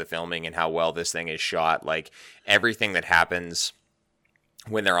back to the filming and how well this thing is shot, like everything that happens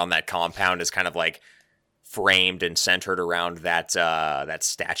when they're on that compound is kind of like framed and centered around that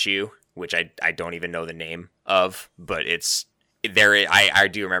statue, which I don't even know the name of, but it's there. I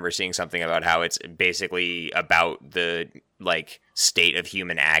do remember seeing something about how it's basically about the like state of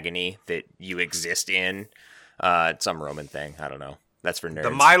human agony that you exist in. It's some Roman thing. I don't know. That's for nerds.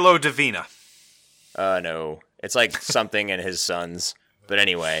 The Milo Divina. No. It's like something and his sons. But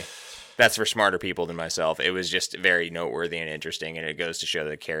anyway, that's for smarter people than myself. It was just very noteworthy and interesting, and it goes to show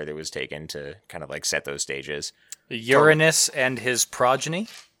the care that was taken to kind of like set those stages. Uranus and his progeny.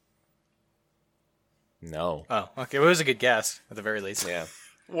 No. Oh, okay. Well, it was a good guess at the very least. Yeah.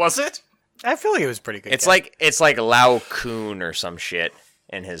 Was it? I feel like it was a pretty good. It's guess. like Lao Kun or some shit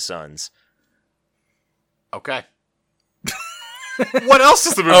and his sons. Okay. What else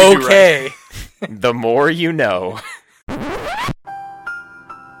does the movie do right? okay. The more you know.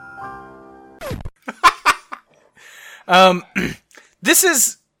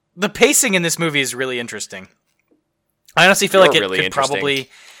 The pacing in this movie is really interesting. I honestly feel like it really could probably,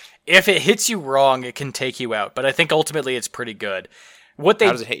 if it hits you wrong, it can take you out. But I think ultimately it's pretty good. How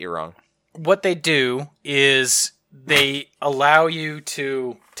does it hit you wrong? What they do is they allow you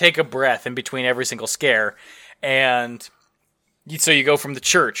to take a breath in between every single scare, and so you go from the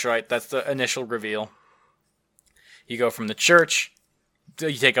church, right? That's the initial reveal. You go from the church,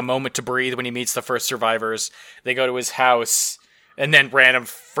 you take a moment to breathe when he meets the first survivors. They go to his house, and then random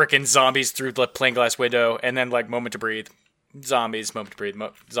freaking zombies through the plain glass window, and then like moment to breathe, zombies, moment to breathe,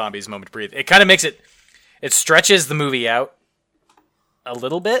 zombies, moment to breathe. It kind of makes it stretches the movie out a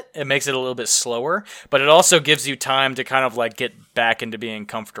little bit. It makes it a little bit slower, but it also gives you time to kind of like get back into being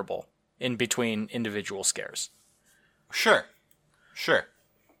comfortable in between individual scares. Sure.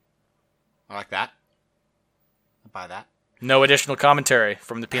 I like that. I buy that. No additional commentary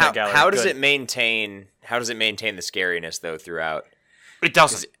from the peanut gallery. How does it maintain the scariness though throughout? It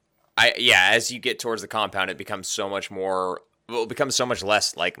doesn't. As you get towards the compound, it becomes so much more. Well, it becomes so much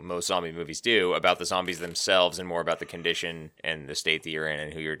less like most zombie movies do about the zombies themselves and more about the condition and the state that you're in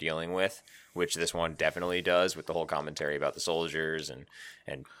and who you're dealing with, which this one definitely does with the whole commentary about the soldiers and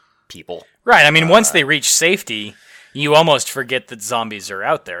people. Right. I mean, once they reach safety, you almost forget that zombies are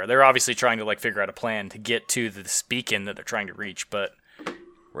out there. They're obviously trying to like figure out a plan to get to this beacon that they're trying to reach, but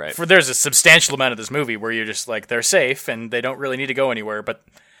right. There's a substantial amount of this movie where you're just like, they're safe and they don't really need to go anywhere, but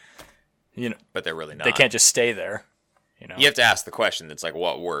but they're really not. They can't just stay there. You have to ask the question that's like,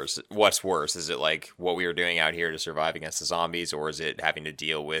 what's worse? Is it like what we were doing out here to survive against the zombies, or is it having to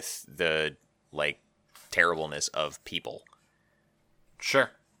deal with the like terribleness of people?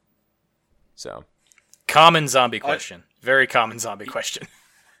 Sure. So, common zombie question. Very common zombie question.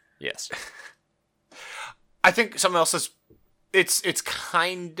 Yes. I think something else is it's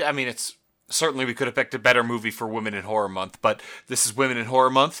certainly we could have picked a better movie for Women in Horror Month, but this is Women in Horror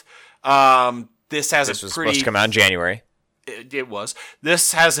Month. This was supposed to come out in January. It was.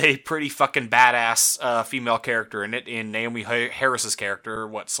 This has a pretty fucking badass female character in it, in Naomi Harris's character.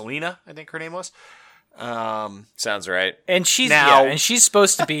 Selena, I think her name was. Sounds right. And she's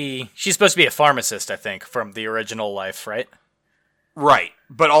supposed to be a pharmacist, I think, from the original life, right? Right.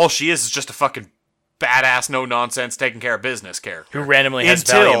 But all she is just a fucking badass, no nonsense, taking care of business character who randomly has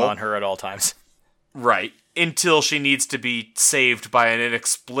Valium on her at all times. Right. Until she needs to be saved by an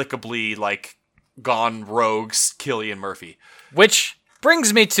inexplicably gone rogue Cillian Murphy. Which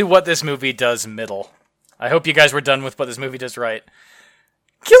brings me to what this movie does middle. I hope you guys were done with what this movie does right.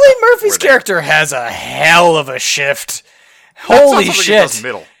 Cillian Murphy's character has a hell of a shift. Holy shit! He does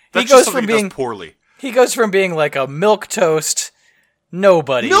middle. That's just something he does poorly. He goes from being like a milquetoast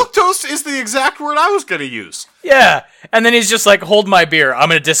nobody. Milquetoast is the exact word I was going to use. Yeah, and then he's just like, "Hold my beer. I'm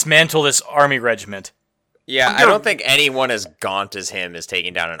going to dismantle this army regiment." Yeah, I don't think anyone as gaunt as him is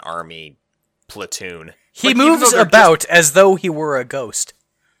taking down an army platoon. He moves about as though he were a ghost.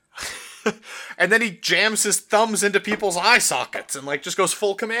 And then he jams his thumbs into people's eye sockets and just goes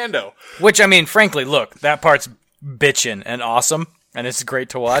full commando. Which, I mean, frankly, look, that part's bitchin' and awesome, and it's great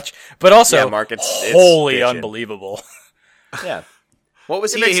to watch, but also Mark, it's wholly bitchin'. Unbelievable. Yeah. What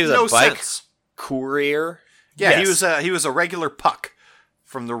was he? Makes He was no a bike sense. courier? Yeah, Yes. he was a regular puck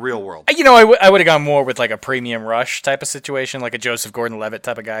from the real world. You know, I would have gone more with a Premium Rush type of situation, like a Joseph Gordon-Levitt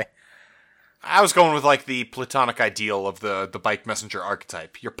type of guy. I was going with the platonic ideal of the bike messenger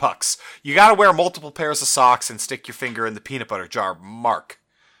archetype. Your pucks. You gotta wear multiple pairs of socks and stick your finger in the peanut butter jar. Mark.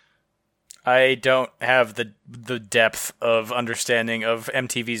 I don't have the depth of understanding of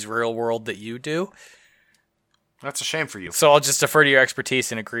MTV's Real World that you do. That's a shame for you. So I'll just defer to your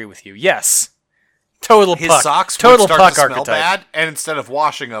expertise and agree with you. Yes. Total His puck. socks Total would start puck to smell archetype. bad, and instead of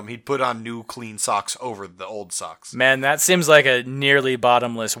washing them, he'd put on new clean socks over the old socks. Man, that seems like a nearly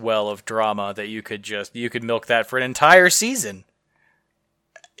bottomless well of drama that you could milk that for an entire season.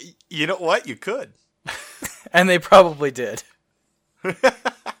 You know what? You could. And they probably did.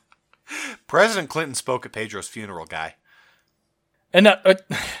 President Clinton spoke at Pedro's funeral, guy. And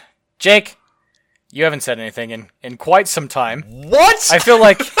Jake, you haven't said anything in quite some time. What?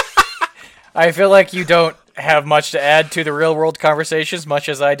 I feel like you don't have much to add to the real world conversations, much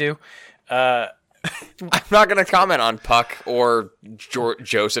as I do. I'm not going to comment on Puck or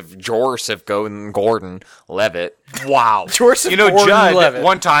Joseph Gordon-Levitt. Wow. Joseph Judd, Gordon-Levitt.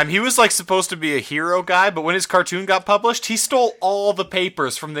 one time, he was supposed to be a hero guy, but when his cartoon got published, he stole all the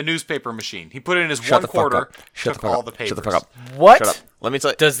papers from the newspaper machine. He put it in his Shut the fuck quarter, up. Shut took the fuck all up. the papers. Shut the fuck up. What Shut up. Let me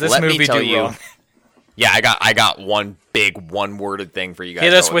tell. does this let me movie tell do you, wrong? Yeah, I got one big one-worded thing for you guys.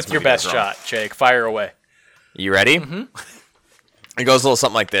 Hit us about what with this your movie best does wrong. shot, Jake. Fire away. You ready? Mm-hmm. It goes a little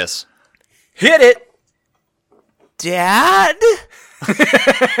something like this. Hit it! Dad?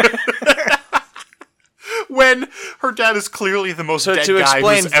 When her dad is clearly the most dead guy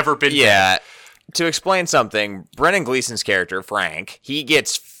who's ever been dead. To explain something, Brendan Gleeson's character, Frank, he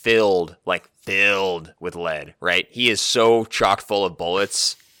gets filled with lead, right? He is so chock full of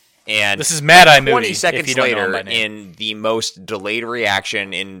bullets. And this is Mad Eye Moody. 20 seconds later, in the most delayed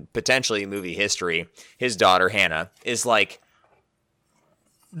reaction in potentially movie history, his daughter, Hannah, is like,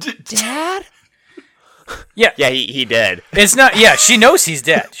 Dad? Yeah. Yeah, he dead. It's not, yeah, she knows he's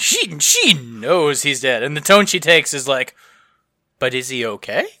dead. She knows he's dead. And the tone she takes is like, but is he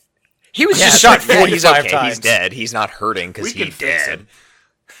okay? He was just shot 45 times. He's dead. He's not hurting because he's dead.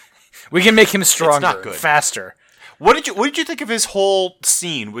 We can make him stronger, faster. What did you think of his whole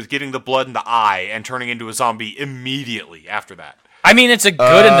scene with getting the blood in the eye and turning into a zombie immediately after that? I mean, it's a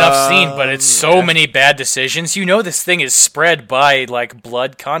good enough scene, but it's so many bad decisions. You know this thing is spread by, like,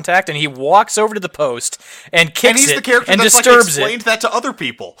 blood contact, and he walks over to the post and kicks it and he's the character that's, disturbs like, explained that to other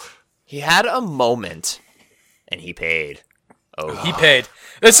people. He had a moment, and he paid. Oh, he paid.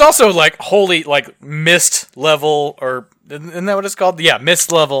 It's also, like, holy, like, mist level, or, isn't that what it's called? Yeah,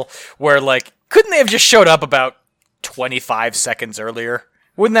 mist level, where, like, couldn't they have just showed up about 25 seconds earlier?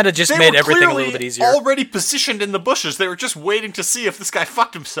 Wouldn't that have just made everything a little bit easier? Already positioned in the bushes. They were just waiting to see if this guy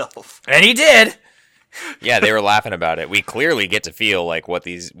fucked himself. And he did. Yeah, they were laughing about it. We clearly get to feel like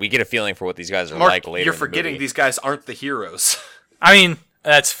we get a feeling for what these guys are like later. You're forgetting these guys aren't the heroes. I mean,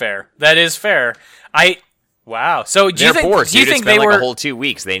 that's fair. That is fair. Wow. So do you think they were like a whole 2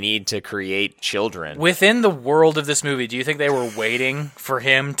 weeks? They need to create children within the world of this movie? Do you think they were waiting for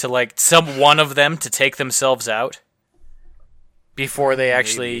him to one of them to take themselves out before they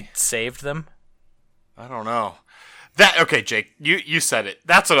actually saved them? I don't know. Okay, Jake, you said it.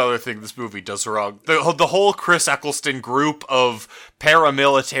 That's another thing this movie does wrong. The whole Chris Eccleston group of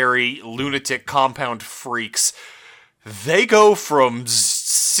paramilitary lunatic compound freaks. They go from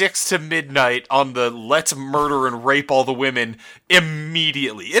 6 to midnight on the let's murder and rape all the women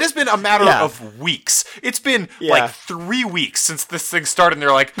immediately. It has been a matter of weeks. It's been like 3 weeks since this thing started, and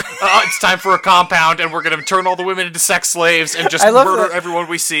they're like, it's time for a compound, and we're going to turn all the women into sex slaves and just murder everyone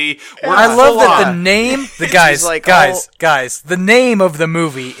we see. I love that the name, guys, the name of the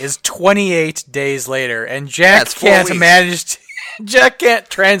movie is 28 Days Later, and Jack can't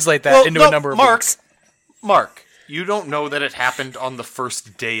translate that into a number of weeks. Mark, you don't know that it happened on the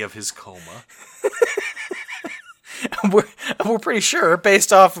first day of his coma. We're pretty sure,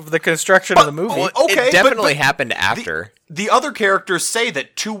 based off of the construction of the movie. Okay, it definitely happened after. The other characters say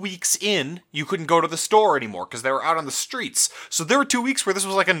that 2 weeks in, you couldn't go to the store anymore because they were out on the streets. So there were 2 weeks where this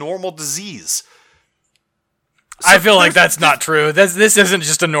was like a normal disease. So I feel like that's not true. This isn't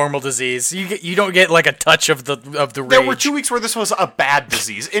just a normal disease. You don't get like a touch of the rage. There were 2 weeks where this was a bad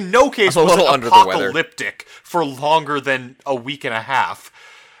disease. In no case was it apocalyptic for longer than a week and a half.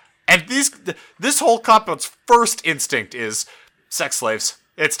 And this whole compound's first instinct is sex slaves.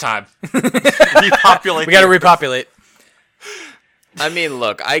 It's time. Repopulate. We got to repopulate. I mean,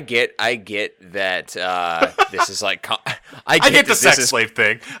 look, I get that this is like I get the sex slave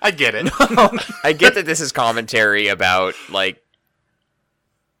thing. I get it. I get that this is commentary about like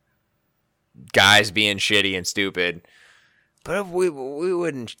guys being shitty and stupid, but we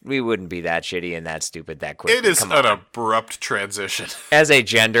wouldn't be that shitty and that stupid that quickly. It is an abrupt transition. As a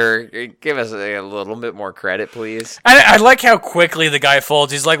gender, give us a little bit more credit, please. I like how quickly the guy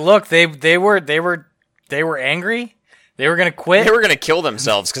folds. He's like, "Look, they were angry." They were going to quit? They were going to kill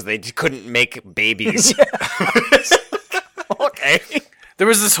themselves because they couldn't make babies. Okay. There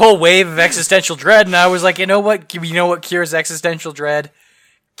was this whole wave of existential dread, and I was like, you know what cures existential dread?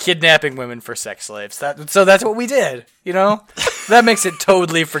 Kidnapping women for sex slaves. So that's what we did, you know? That makes it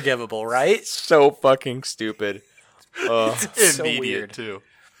totally forgivable, right? So fucking stupid. It's so weird, too.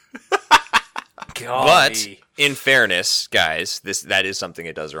 But in fairness, guys, that is something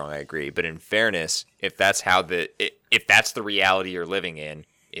it does wrong. I agree. But in fairness, if that's the reality you're living in,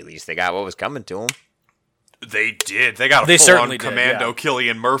 at least they got what was coming to them. They did. They got a full-on commando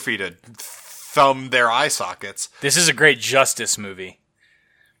Cillian Murphy to thumb their eye sockets. This is a great justice movie.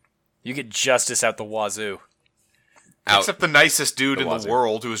 You get justice out the wazoo. Except the nicest dude in the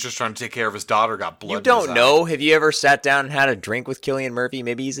world who was just trying to take care of his daughter got blood. You don't know. Have you ever sat down and had a drink with Cillian Murphy?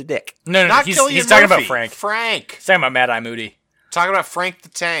 Maybe he's a dick. No, not he's Cillian talking Murphy. about Frank. He's talking about Mad Eye Moody. Talking about Frank the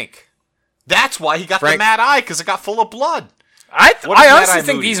Tank. That's why he got the mad eye, because it got full of blood. I honestly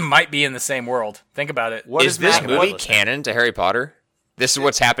think these might be in the same world. Think about it. Is this movie canon to Harry Potter? This is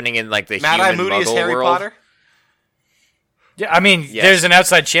what's happening in like the Mad human Eye Moody Muggle is Harry world? Potter? Yeah, I mean, There's an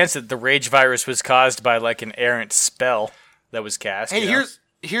outside chance that the rage virus was caused by like an errant spell that was cast. Hey,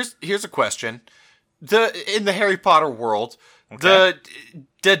 here's a question. in the Harry Potter world, the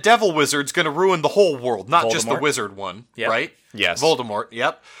devil wizard's going to ruin the whole world, not just the wizard one, right? Yes. Voldemort,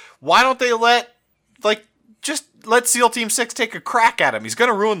 yep. Why don't they just let SEAL Team 6 take a crack at him? He's going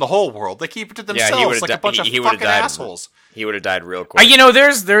to ruin the whole world. They keep it to themselves like a bunch of fucking assholes. He would have died real quick.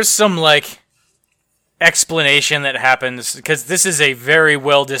 There's some, explanation that happens, because this is a very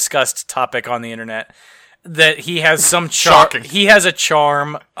well-discussed topic on the internet, that he has some Shocking. He has a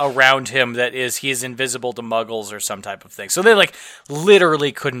charm around him that he's invisible to muggles or some type of thing. So they,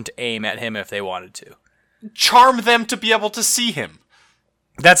 literally couldn't aim at him if they wanted to. Charm them to be able to see him.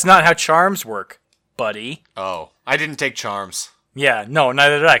 That's not how charms work, buddy. Oh, I didn't take charms. Yeah, no,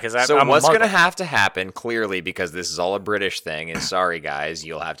 neither did I, because I'm what's going to have to happen, clearly, because this is all a British thing, is sorry, guys,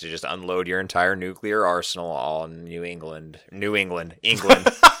 you'll have to just unload your entire nuclear arsenal on England.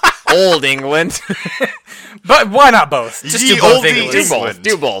 Old England. But why not both? Just do both.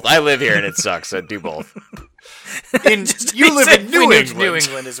 Do both. I live here and it sucks, so do both. You live in New England. New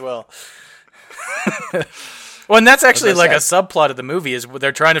England as well. Well, and that's actually a subplot of the movie, is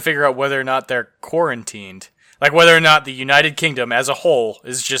they're trying to figure out whether or not they're quarantined. Whether or not the United Kingdom as a whole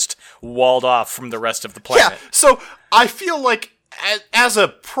is just walled off from the rest of the planet. Yeah, so I feel like as a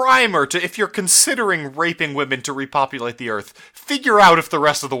primer to, if you're considering raping women to repopulate the Earth, figure out if the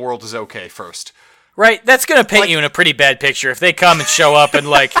rest of the world is okay first. Right, that's going to paint you in a pretty bad picture if they come and show up and,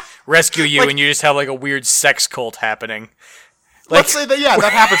 rescue you and you just have, a weird sex cult happening. Let's say that,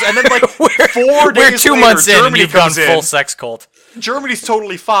 that happens, and then, 4 days we're 2 later, months in Germany and you've gone comes in, full sex cult. Germany's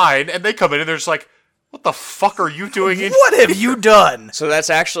totally fine, and they come in and they're just like, what the fuck are you doing in What have you done? So that's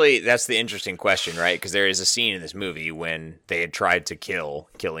the interesting question, right? Because there is a scene in this movie when they had tried to kill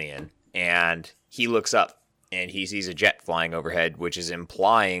Killian, and he looks up and he sees a jet flying overhead, which is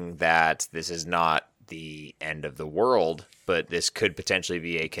implying that this is not the end of the world, but this could potentially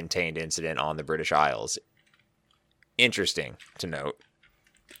be a contained incident on the British Isles. Interesting to note.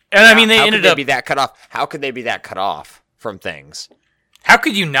 And I mean, they ended up be that cut off. How could they be that cut off from things? How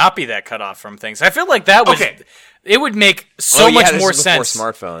could you not be that cut off from things? I feel like that would it would make so much more sense.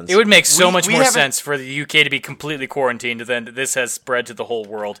 Smartphones. It would make so much more sense for the UK to be completely quarantined than this has spread to the whole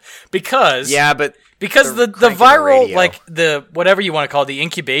world. Because the viral the whatever you want to call it, the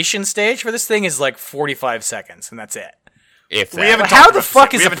incubation stage for this thing is 45 seconds, and that's it. If that. How the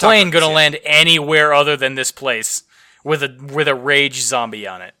fuck is a plane going to land anywhere other than this place with a rage zombie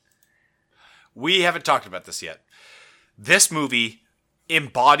on it? We haven't talked about this yet. This movie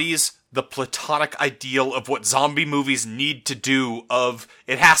embodies the platonic ideal of what zombie movies need to do.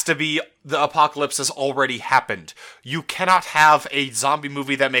 It has to be the apocalypse has already happened. You cannot have a zombie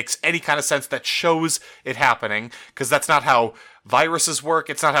movie that makes any kind of sense that shows it happening, because that's not how viruses work.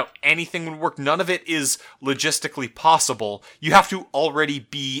 It's not how anything would work. None of it is logistically possible. You have to already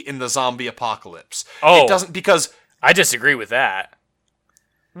be in the zombie apocalypse. Oh, it doesn't, because I disagree with that.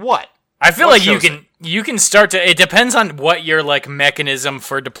 What? I feel like you can start to. It depends on what your mechanism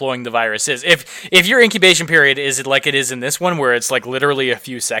for deploying the virus is. If your incubation period is like it is in this one, where it's literally a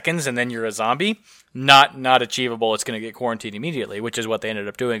few seconds and then you're a zombie, not achievable. It's going to get quarantined immediately, which is what they ended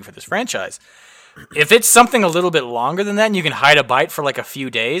up doing for this franchise. If it's something a little bit longer than that, and you can hide a bite for a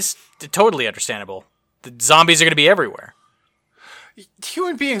few days, totally understandable. The zombies are going to be everywhere.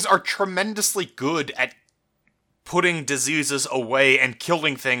 Human beings are tremendously good at putting diseases away and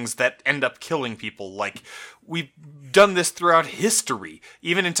killing things that end up killing people. We've done this throughout history,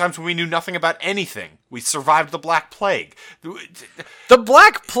 even in times when we knew nothing about anything. We survived the Black Plague. The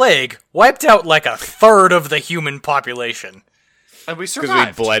Black Plague wiped out a third of the human population. And we survived.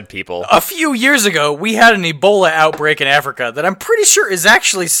 Because we bled people. A few years ago, we had an Ebola outbreak in Africa that I'm pretty sure is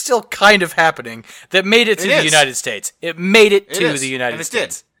actually still kind of happening, that made it to the United States. It made it to the United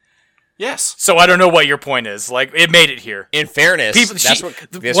States. Yes. So I don't know what your point is. It made it here. In fairness,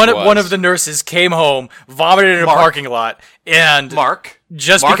 one of the nurses came home, vomited in a parking lot, and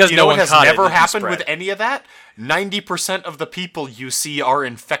because no one has caught never it happened with any of that. 90% of the people you see are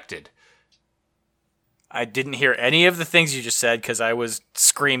infected. I didn't hear any of the things you just said because I was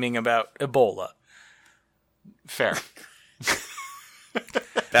screaming about Ebola. Fair.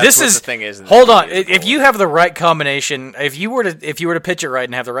 That's what the thing is. Hold on. If you have the right combination, if you were to pitch it right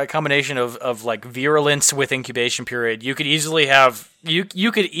and have the right combination of virulence with incubation period, you could easily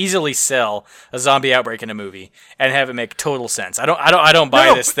sell a zombie outbreak in a movie and have it make total sense. I don't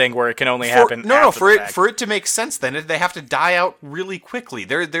buy this thing where it can only happen. For it to make sense, then they have to die out really quickly.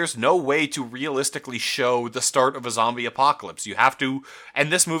 There's no way to realistically show the start of a zombie apocalypse. You have to,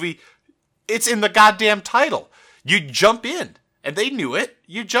 and this movie, it's in the goddamn title. You jump in. and they knew it,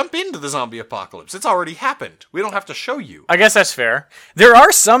 you jump into the zombie apocalypse. It's already happened. We don't have to show you. I guess that's fair. There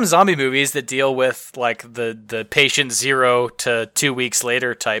are some zombie movies that deal with like the patient 0 to 2 weeks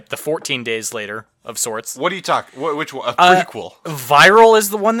later type, the 14 days later of sorts. What are you talking? Which one? A prequel? Viral is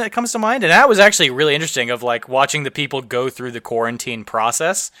the one that comes to mind, and that was actually really interesting. Of like watching the people go through the quarantine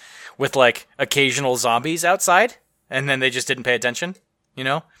process with like occasional zombies outside, and then they just didn't pay attention. You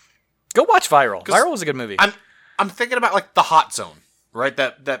know, go watch Viral. Viral was a good movie. I'm thinking about like The Hot Zone, right?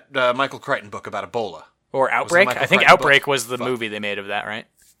 That Michael Crichton book about Ebola. Or Outbreak. I think Outbreak was the movie they made of that, right?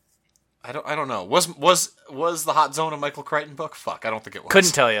 I don't know. Was The Hot Zone a Michael Crichton book? Fuck, I don't think it was.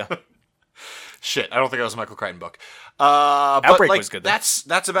 Couldn't tell you. Shit, I don't think it was a Michael Crichton book. Outbreak but, like, was good, though.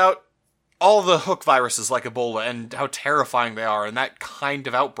 That's about all the hook viruses like Ebola and how terrifying they are and that kind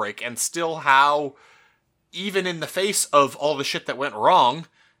of outbreak, and still how, even in the face of all the shit that went wrong,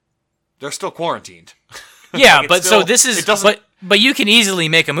 they're still quarantined. Yeah, Like, but still, so this is but you can easily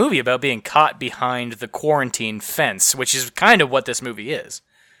make a movie about being caught behind the quarantine fence, which is kind of what this movie is.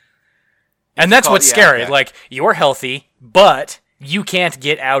 And that's what's scary. Okay. Like, you're healthy, but you can't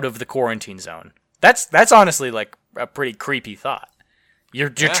get out of the quarantine zone. That's honestly like a pretty creepy thought. You're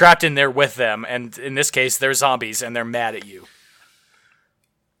trapped in there with them, and in this case, they're zombies, and they're mad at you.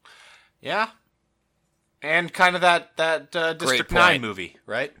 Yeah. And kind of that District 9 movie,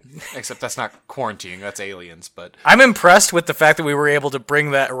 right? Except that's not quarantining, that's aliens, but... I'm impressed with the fact that we were able to bring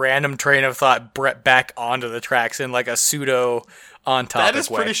that random train of thought back onto the tracks in like a pseudo on-topic That is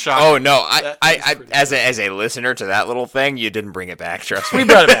way. pretty shocking. Oh no! I as a listener to that little thing, you didn't bring it back. Trust me. We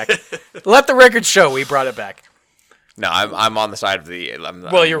brought it back. Let the record show we brought it back. No, I'm on the side of the.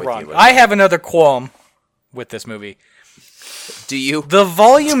 Well, you're wrong. I have another qualm with this movie. Do you? The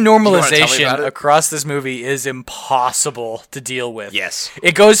volume wanna tell me about normalization it? across this movie is impossible to deal with. Yes.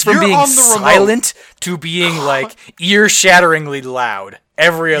 It goes from You're being on the remote. silent to being like ear-shatteringly loud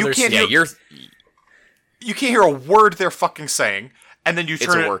every other can't scene. Yeah, You can't hear a word they're fucking saying, and then you It's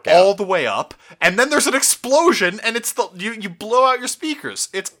turn a it workout. all the way up, and then there's an explosion, and it's you blow out your speakers.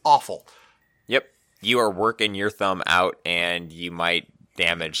 It's awful. Yep. You are working your thumb out, and you might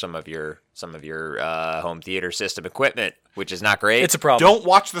damage some of your home theater system equipment, which is not great. It's a problem. Don't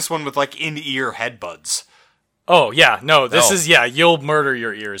watch this one with like in-ear headbuds. Oh, yeah. No, this No. is, you'll murder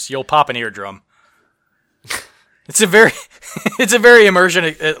your ears. You'll pop an eardrum. It's a very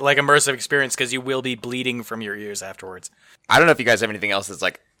immersive experience because you will be bleeding from your ears afterwards. I don't know if you guys have anything else that's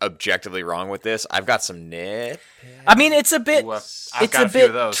like objectively wrong with this. I've got some nit. I mean, it's a bit, I've it's got a a few bit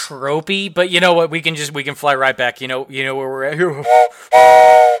of those. tropey, but you know what? We can fly right back. You know where we're at.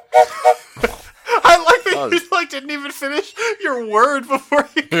 I like that you like didn't even finish your word before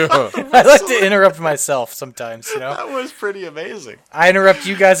you. I like to interrupt myself sometimes. You know, That was pretty amazing. I interrupt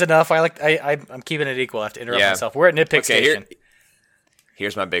you guys enough. I'm keeping it equal. I have to interrupt Yeah. myself. We're at Nitpick Okay, Station.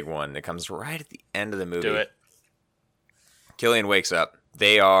 Here's my big one. It comes right at the end of the movie. Do it. Killian wakes up.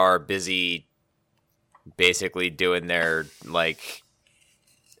 They are busy basically doing their like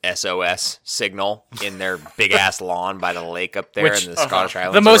SOS signal in their big ass lawn by the lake up there Which, in the Scottish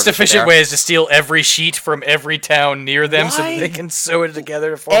Highlands. The most or whatever efficient shit way is to steal every sheet from every town near them so that Why? they can sew it together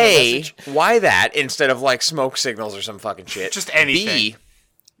to form there. a message. Why that instead of like smoke signals or some fucking shit? Just anything. B,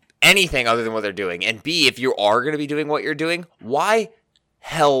 anything other than what they're doing. And B, if you are going to be doing what you're doing, why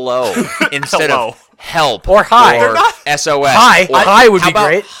hello instead Hello. of help Or hi. or SOS? Hi. Or Hi would how be about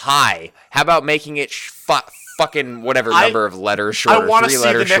great. Hi. How about making it fucking whatever number of letters I shorter, want to 3 see the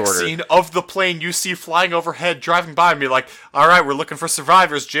letters next shorter. scene of the plane you see flying overhead, driving by me. Like, all right, we're looking for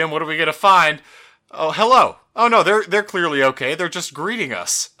survivors, Jim. What are we gonna find? Oh, hello. Oh no, they're clearly okay. They're just greeting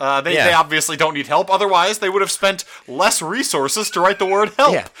us. They obviously don't need help. Otherwise, they would have spent less resources to write the word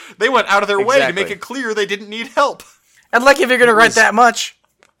help. Yeah. They went out of their way to Exactly. make it clear they didn't need help. And like, if you're gonna write that much,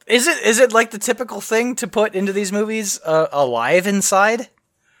 is it like the typical thing to put into these movies alive inside?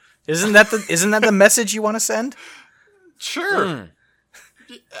 Isn't that the message you want to send? Sure.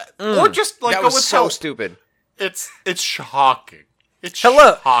 Or just like That go was with so help. stupid. It's shocking. It's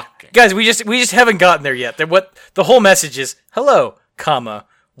Hello, shocking. guys. We just haven't gotten there yet. What the whole message is: hello, comma.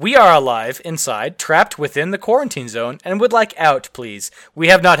 We are alive inside, trapped within the quarantine zone, and would like out, please. We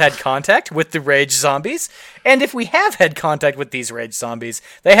have not had contact with the rage zombies, and if we have had contact with these rage zombies,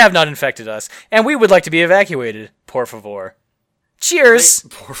 they have not infected us, and we would like to be evacuated. Por favor. Cheers,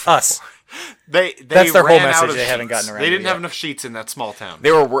 us. They That's their whole ran out message of they haven't sheets. gotten around They to didn't yet. have enough sheets in that small town.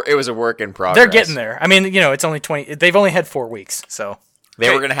 It was a work in progress. They're getting there. I mean, it's only 20. They've only had 4 weeks, so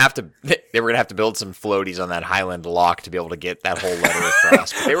They were gonna have to. They were gonna have to build some floaties on that Highland lock to be able to get that whole letter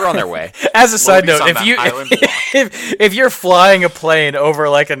across. But they were on their way. As a side Floaties note, on if that you island block. if you're flying a plane over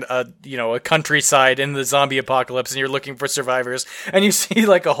like a countryside in the zombie apocalypse and you're looking for survivors and you see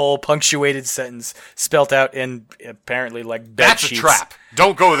like a whole punctuated sentence spelt out in apparently like bed That's sheets. a trap.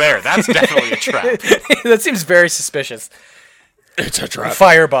 Don't go there. That's definitely a trap. That seems very suspicious. It's a trap.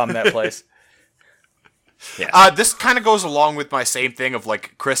 Firebomb that place. This kind of goes along with my same thing of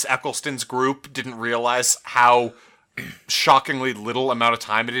like Chris Eccleston's group didn't realize how shockingly little amount of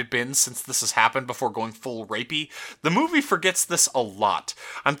time it had been since this has happened before going full rapey. The movie forgets this a lot.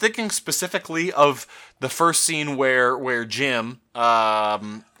 I'm thinking specifically of the first scene where Jim,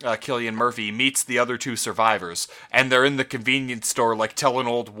 Cillian Murphy, meets the other two survivors, and they're in the convenience store like telling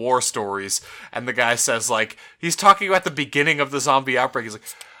old war stories, and the guy says like, he's talking about the beginning of the zombie outbreak, he's like,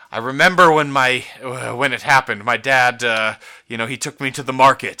 I remember when it happened, my dad, he took me to the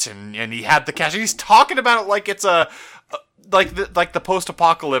market and he had the cash. He's talking about it like it's like the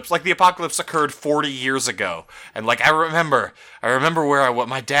post-apocalypse, like the apocalypse occurred 40 years ago. And like, I remember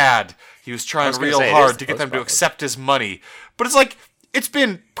my dad, he was trying real hard to get them to accept his money. But it's like, it's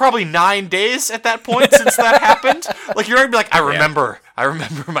been probably 9 days at that point since that happened. Like, you're gonna be like, I remember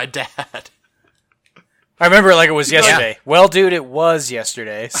my dad. I remember it like it was yesterday. Yeah. Well, dude, it was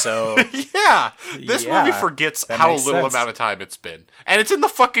yesterday, so... Yeah! This movie forgets how little amount of time it's been. And it's in the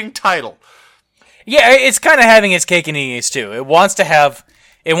fucking title. Yeah, it's kind of having its cake and eating it too. It wants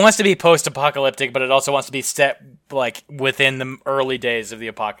to be post-apocalyptic, but it also wants to be set, like, within the early days of the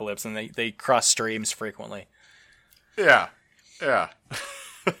apocalypse, and they cross streams frequently. Yeah. Yeah.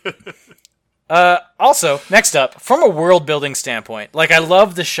 Also, next up, from a world-building standpoint, like, I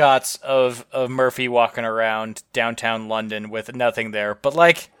love the shots of Murphy walking around downtown London with nothing there, but,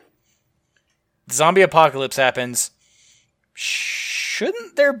 like, zombie apocalypse happens,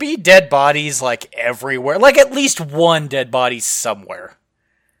 shouldn't there be dead bodies, like, everywhere? Like, at least one dead body somewhere.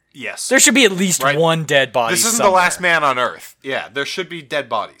 Yes. There should be at least one dead body This isn't somewhere. the last man on Earth. Yeah, there should be dead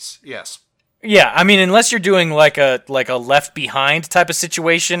bodies. Yes. Yeah, I mean, unless you're doing like a Left Behind type of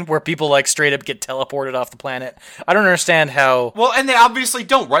situation where people like straight up get teleported off the planet. I don't understand how. Well, and they obviously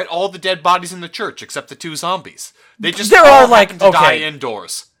don't, right? All the dead bodies in the church except the two zombies. They just happen to die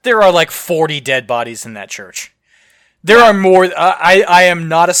indoors. There are like 40 dead bodies in that church. There are more. I am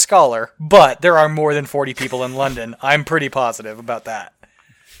not a scholar, but there are more than 40 people in London. I'm pretty positive about that.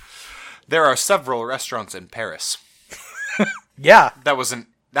 There are several restaurants in Paris. Yeah,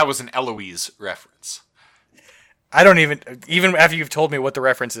 That was an Eloise reference. I don't even after you've told me what the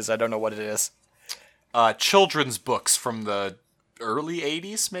reference is, I don't know what it is. Children's books from the early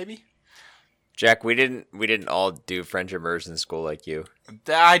 80s, maybe? Jack, we didn't all do French immersion school like you.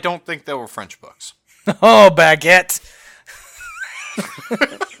 I don't think they were French books. Oh, baguette.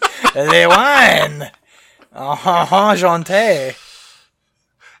 Les wine. Janté.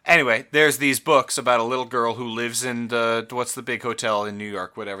 Anyway, there's these books about a little girl who lives in what's the big hotel in New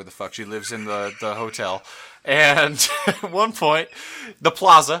York, whatever the fuck. She lives in the hotel. And at one point, the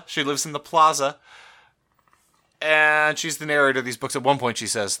plaza, she lives in the plaza. And she's the narrator of these books. At one point, she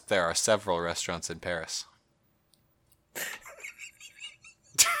says, there are several restaurants in Paris.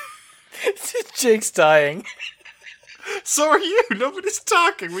 Jake's dying. So are you. Nobody's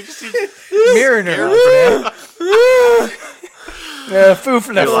talking. We just need Mirror Foof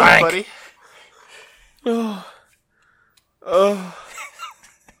in the flank.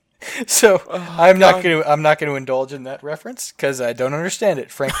 So I'm not going to indulge in that reference because I don't understand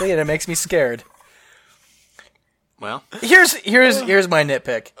it, frankly, and it makes me scared. Well, here's my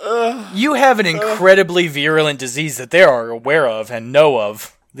nitpick. You have an incredibly virulent disease that they are aware of and know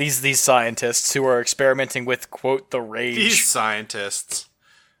of. These scientists who are experimenting with, quote, the rage. these scientists.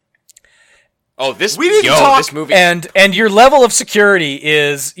 Oh, this movie, and your level of security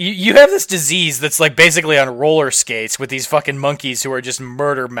is you have this disease that's like basically on roller skates with these fucking monkeys who are just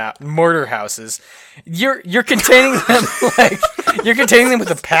murder houses. You're containing them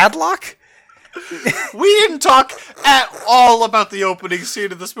with a padlock. We didn't talk at all about the opening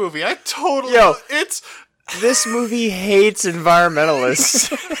scene of this movie. This movie hates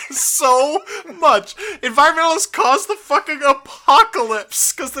environmentalists so much. Environmentalists caused the fucking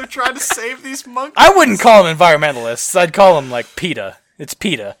apocalypse because they're trying to save these monkeys. I wouldn't call them environmentalists. I'd call them like PETA. It's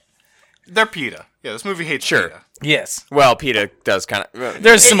PETA. They're PETA. Yeah, this movie hates Sure. PETA. Yes. Well, PETA does kind of...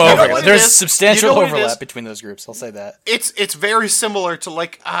 There's some overlap. There's substantial You know what it overlap is? between those groups. I'll say that. It's very similar to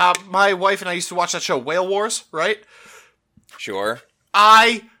like my wife and I used to watch that show Whale Wars, right? Sure.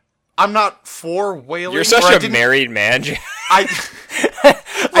 I'm not for whaling. You're such a married man, Jack. I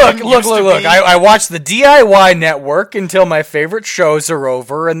Look. I watch the DIY network until my favorite shows are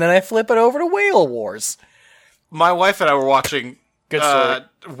over, and then I flip it over to Whale Wars. My wife and I were watching. Good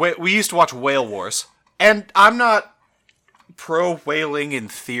story. We used to watch Whale Wars, and I'm not pro whaling in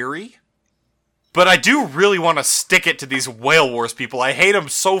theory, but I do really want to stick it to these Whale Wars people. I hate them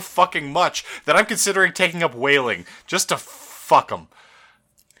so fucking much that I'm considering taking up whaling just to fuck them.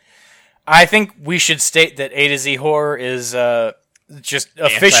 I think we should state that A to Z Horror is just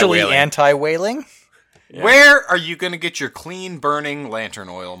officially anti-whaling. Yeah. Where are you going to get your clean burning lantern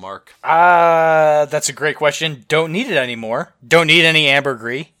oil, Mark? That's a great question. Don't need it anymore. Don't need any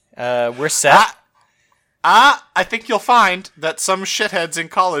ambergris. We're set. I think you'll find that some shitheads in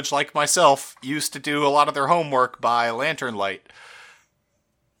college like myself used to do a lot of their homework by lantern light.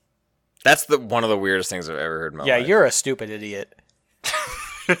 That's one of the weirdest things I've ever heard in my life. Yeah, you're a stupid idiot.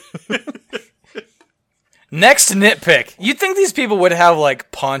 Next nitpick. You'd think these people would have, like,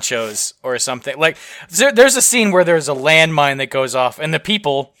 ponchos or something. Like, there's a scene where there's a landmine that goes off, and the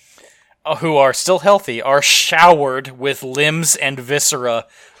people who are still healthy are showered with limbs and viscera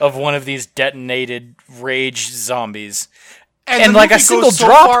of one of these detonated rage zombies. And like, a single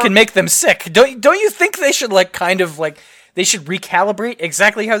drop can make them sick. Don't you think they should, like, they should recalibrate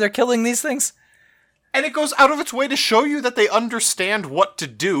exactly how they're killing these things? And it goes out of its way to show you that they understand what to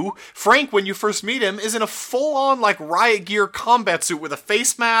do. Frank, when you first meet him, is in a full-on, like, riot gear combat suit with a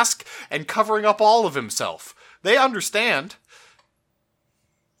face mask and covering up all of himself. They understand.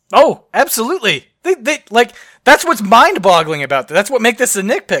 Oh, absolutely. They like, that's what's mind-boggling about this. That's what makes this a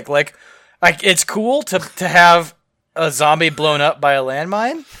nitpick. Like it's cool to have a zombie blown up by a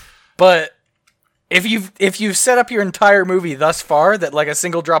landmine, but if you've set up your entire movie thus far that, like, a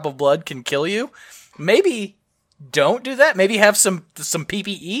single drop of blood can kill you, maybe don't do that. Maybe have some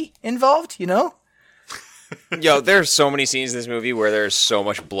PPE involved, you know? Yo, there's so many scenes in this movie where there's so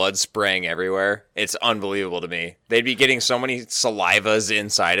much blood spraying everywhere. It's unbelievable to me. They'd be getting so many salivas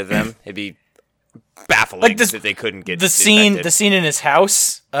inside of them. It'd be baffling, like, that they couldn't get the scene in his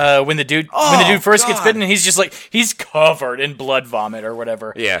house when the dude first gets bitten, and he's just like, he's covered in blood vomit or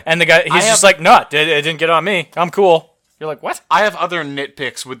whatever. Yeah. And the guy, he's just like, no, it didn't get on me. I'm cool. You're like, what? I have other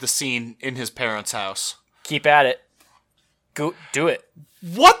nitpicks with the scene in his parents' house. Keep at it. Go do it.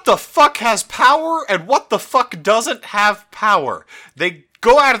 What the fuck has power and what the fuck doesn't have power? They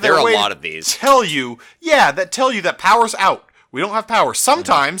go out of their way to tell you that power's out. We don't have power.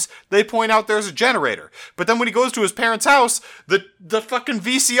 Sometimes they point out there's a generator. But then when he goes to his parents' house, the fucking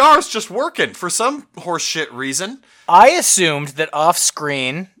VCR's just working for some horseshit reason. I assumed that off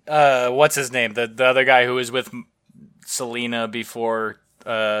screen, what's his name? The other guy who was with Selena before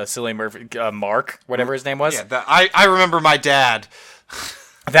Cillian Murphy, Mark, whatever his name was. Yeah, I remember my dad.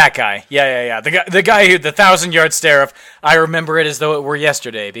 That guy. Yeah. The guy who, the 1,000-yard stare of, I remember it as though it were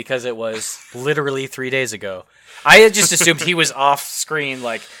yesterday because it was literally 3 days ago. I had just assumed he was off screen,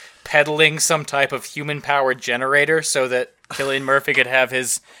 like, peddling some type of human-powered generator so that Cillian Murphy could have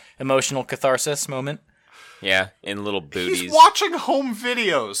his emotional catharsis moment. Yeah, in little booties. He's watching home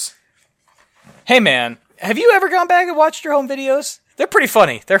videos. Hey, man, have you ever gone back and watched your home videos? They're pretty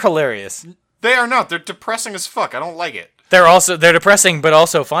funny. They're hilarious. They are not. They're depressing as fuck. I don't like it. They're depressing, but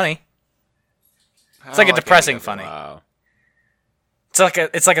also funny. It's like a depressing funny. Wow.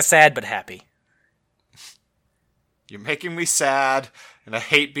 It's like a sad but happy. You're making me sad, and I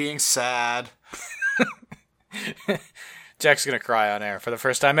hate being sad. Jack's gonna cry on air for the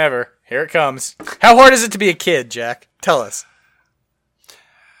first time ever. Here it comes. How hard is it to be a kid, Jack? Tell us.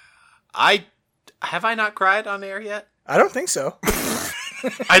 Have I not cried on air yet? I don't think so.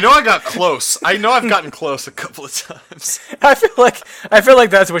 I know I got close. I know I've gotten close a couple of times. I feel like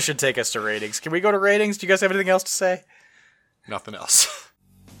that's what should take us to ratings. Can we go to ratings? Do you guys have anything else to say? Nothing else.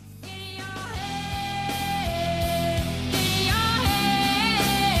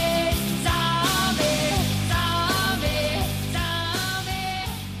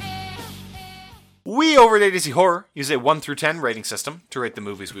 We over at A Horror use a 1 through 10 rating system to rate the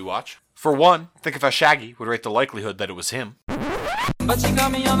movies we watch. For 1, think of how Shaggy would rate the likelihood that it was him. But she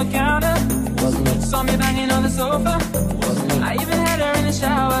caught me on the counter. Saw me banging on the sofa. I even had her in the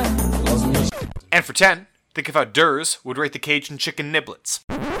shower. And for 10, think of how Durs would rate the Cajun chicken niblets.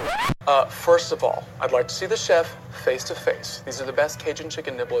 First of all, I'd like to see the chef face to face. These are the best Cajun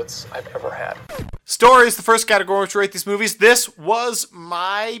chicken niblets I've ever had. Story is the first category to rate these movies. This was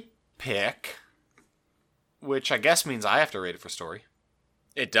my pick, which I guess means I have to rate it for story.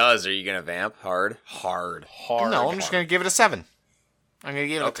 It does. Are you going to vamp? Hard. No, I'm just going to give it a 7. I'm going to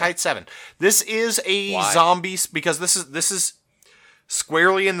give it a tight 7. This is a zombie, because this is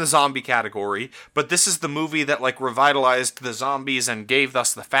squarely in the zombie category, but this is the movie that like revitalized the zombies and gave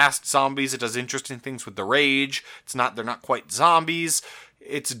us the fast zombies. It does interesting things with the rage. They're not quite zombies.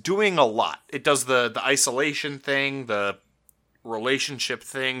 It's doing a lot. It does the isolation thing, the relationship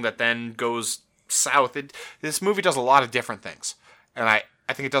thing that then goes south. This movie does a lot of different things, and I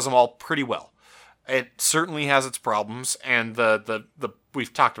think it does them all pretty well. It certainly has its problems, and the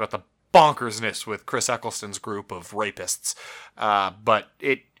we've talked about the bonkersness with Chris Eccleston's group of rapists, but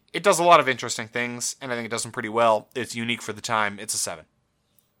it does a lot of interesting things, and I think it does them pretty well. It's unique for the time. It's a 7.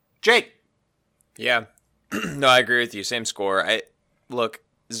 Jake. Yeah. No, I agree with you. Same score. Look,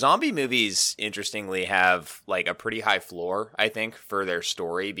 zombie movies, interestingly, have like a pretty high floor, I think, for their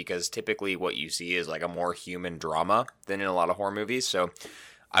story, because typically what you see is like a more human drama than in a lot of horror movies. So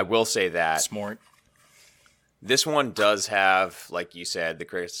I will say that Smart. this one does have, like you said, the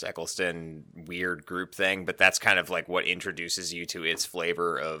Chris Eccleston weird group thing, but that's kind of like what introduces you to its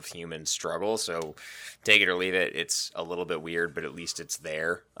flavor of human struggle. So take it or leave it. It's a little bit weird, but at least it's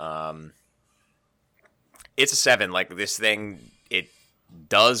there. It's a 7. Like, this thing, it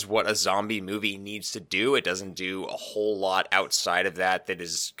does what a zombie movie needs to do. It doesn't do a whole lot outside of that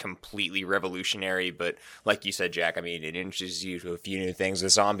is completely revolutionary. But like you said, Jack, I mean, it introduces you to a few new things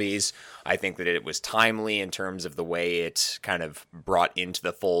with zombies. I think that it was timely in terms of the way it kind of brought into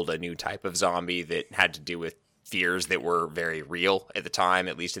the fold a new type of zombie that had to do with fears that were very real at the time,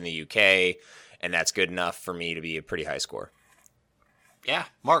 at least in the UK. And that's good enough for me to be a pretty high score. Yeah,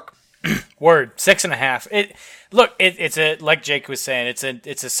 Mark. Word 6.5. It's a, like Jake was saying,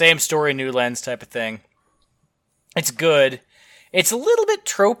 it's a same story, new lens type of thing. It's good. It's a little bit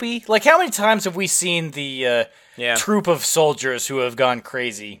tropey. Like, how many times have we seen the troop of soldiers who have gone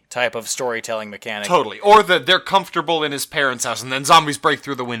crazy type of storytelling mechanic? Totally. Or they're comfortable in his parents' house and then zombies break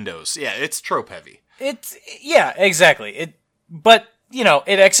through the windows. Yeah, it's trope heavy. Yeah, exactly. But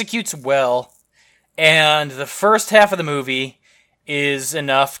it executes well, and the first half of the movie is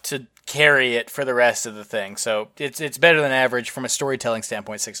enough to carry it for the rest of the thing. So it's better than average from a storytelling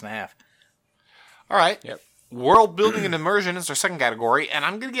standpoint. 6.5. All right. Yep. World building and immersion is our second category, and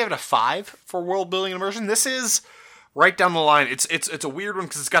I'm going to give it a 5 for world building and immersion. This is right down the line. It's a weird one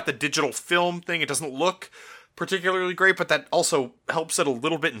because it's got the digital film thing. It doesn't look particularly great, but that also helps it a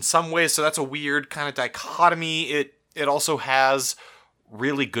little bit in some ways. So that's a weird kind of dichotomy. It also has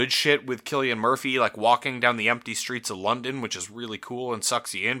really good shit with Cillian Murphy, like walking down the empty streets of London, which is really cool and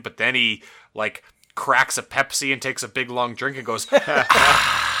sucks you in. But then he like cracks a Pepsi and takes a big long drink and goes,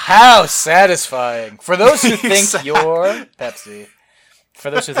 how satisfying for those who think you're Pepsi.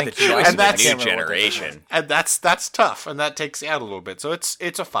 For those who think you're, and that's new generation, and that's tough, and that takes you out a little bit. So it's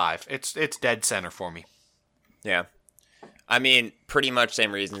a 5. It's dead center for me. Yeah. I mean, pretty much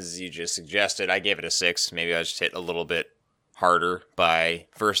same reasons as you just suggested. I gave it a 6. Maybe I just hit a little bit harder by,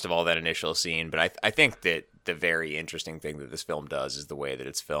 first of all, that initial scene. But I think that the very interesting thing that this film does is the way that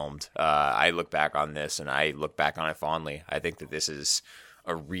it's filmed. I look back on this, and I look back on it fondly. I think that this is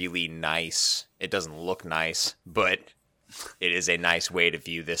a really nice, it doesn't look nice, but it is a nice way to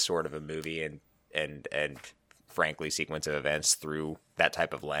view this sort of a movie and frankly, sequence of events through that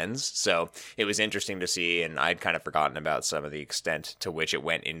type of lens. So it was interesting to see, and I'd kind of forgotten about some of the extent to which it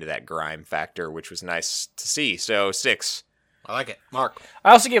went into that grime factor, which was nice to see. So 6. I like it. Mark.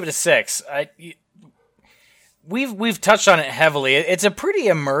 I also gave it a 6. We've touched on it heavily. It's a pretty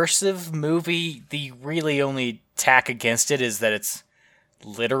immersive movie. The really only tack against it is that it's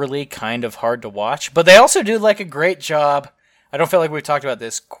literally kind of hard to watch. But they also do like a great job. I don't feel like we've talked about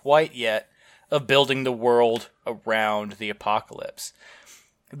this quite yet, of building the world around the apocalypse.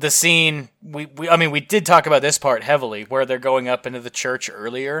 The scene, we did talk about this part heavily, where they're going up into the church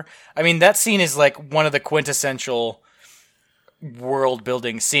earlier. I mean, that scene is like one of the quintessential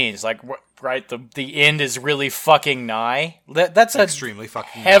world-building scenes. Like, right, the end is really fucking nigh. That's extremely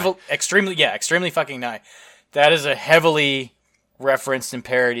fucking nigh. Extremely fucking nigh. That is a heavily referenced and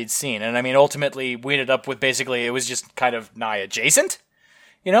parodied scene. And I mean, ultimately, we ended up with basically, it was just kind of nigh adjacent.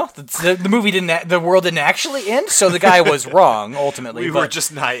 The movie the world didn't actually end, so the guy was wrong ultimately. We were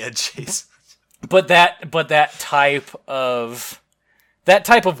just nigh adjacent. But that type of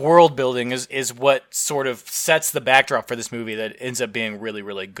world building is what sort of sets the backdrop for this movie that ends up being really,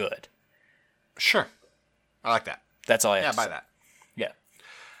 really good. Sure, I like that. That's all I have. Yeah, to buy say. that. Yeah.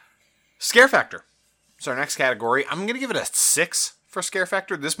 Scare factor. So our next category, I'm going to give it a 6 for scare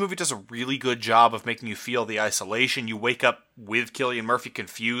factor. This movie does a really good job of making you feel the isolation. You wake up with Cillian Murphy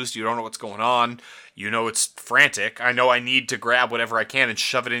confused. You don't know what's going on. You know it's frantic. I know I need to grab whatever I can and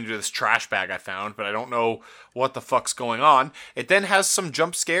shove it into this trash bag I found, but I don't know what the fuck's going on. It then has some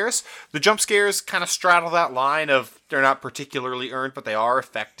jump scares. The jump scares kind of straddle that line of they're not particularly earned, but they are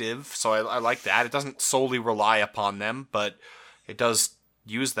effective, so I like that. It doesn't solely rely upon them, but it does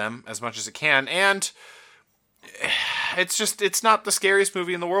use them as much as it can, and it's not the scariest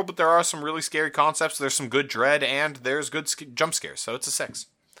movie in the world, but there are some really scary concepts. There's some good dread, and there's good jump scares, so it's a 6.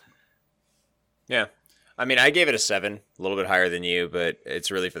 Yeah. I mean, I gave it a 7, a little bit higher than you, but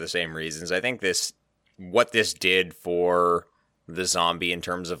it's really for the same reasons. I think what this did for the zombie in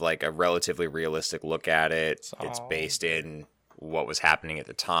terms of like a relatively realistic look at it, it's based in what was happening at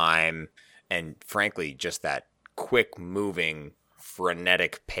the time, and frankly, just that quick moving,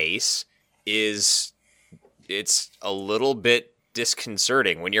 frenetic pace it's a little bit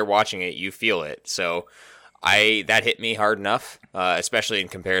disconcerting. When you're watching it, you feel it. So that hit me hard enough, especially in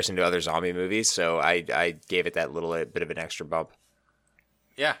comparison to other zombie movies. So I gave it that little bit of an extra bump.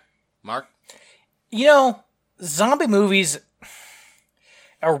 Yeah. Mark? You know, zombie movies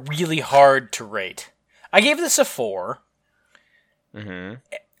are really hard to rate. I gave this a 4. Mm-hmm.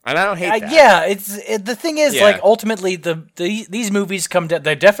 And I don't hate that. Yeah, the thing is, like, ultimately, these movies come down,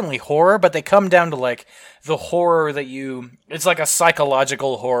 they're definitely horror, but they come down to, like, the horror that it's like a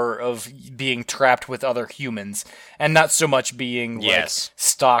psychological horror of being trapped with other humans, and not so much being, like,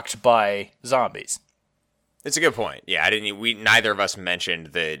 stalked by zombies. It's a good point. Yeah, neither of us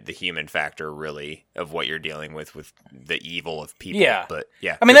mentioned the human factor, really, of what you're dealing with the evil of people. Yeah. But,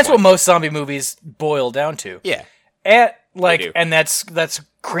 yeah. I mean, that's what most zombie movies boil down to. Yeah. And that's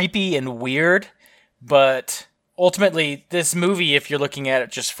creepy and weird, but ultimately, this movie, if you're looking at it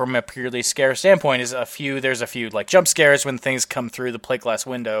just from a purely scare standpoint, there's a few like jump scares when things come through the plate glass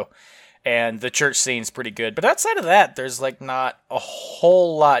window, and the church scene's pretty good. But outside of that, there's like not a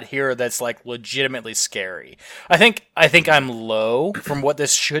whole lot here that's like legitimately scary. I think I'm low from what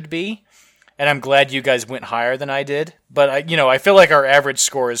this should be. And I'm glad you guys went higher than I did. But I feel like our average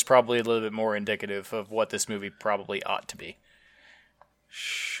score is probably a little bit more indicative of what this movie probably ought to be.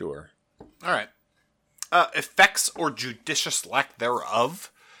 Sure. All right. Effects or judicious lack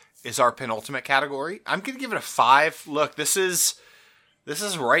thereof is our penultimate category. I'm going to give it a 5. Look, this is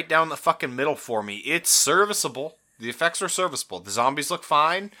right down the fucking middle for me. It's serviceable. The effects are serviceable. The zombies look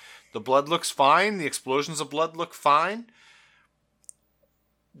fine. The blood looks fine. The explosions of blood look fine.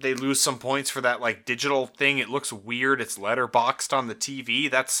 They lose some points for that like digital thing. It looks weird. It's letterboxed on the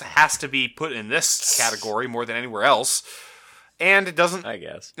TV. That has to be put in this category more than anywhere else. And it doesn't. I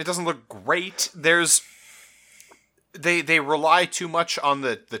guess it doesn't look great. They rely too much on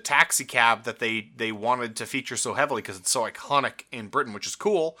the taxi cab that they wanted to feature so heavily because it's so iconic in Britain, which is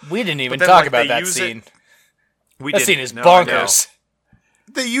cool. We didn't even talk about that scene. That scene is bonkers.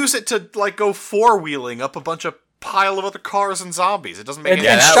 They use it to like go 4-wheeling up a bunch of pile of other cars and zombies. It doesn't make any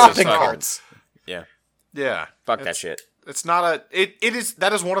sense. And shopping carts. Yeah. Yeah. Fuck that shit. It's not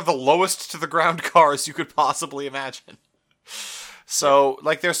that is one of the lowest to the ground cars you could possibly imagine. So,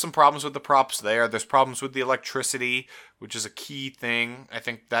 like, there's some problems with the props there. There's problems with the electricity, which is a key thing. I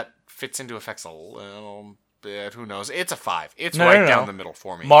think that fits into effects a little bit. Who knows? It's a 5. It's down the middle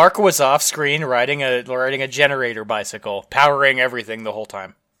for me. Mark was off screen riding a generator bicycle, powering everything the whole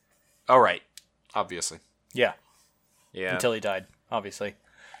time. All right. Obviously. Yeah. Yeah. Until he died, obviously.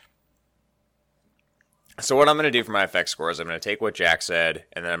 So what I'm going to do for my effects score is I'm going to take what Jack said,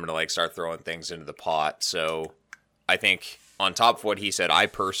 and then I'm going to start throwing things into the pot. So I think on top of what he said, I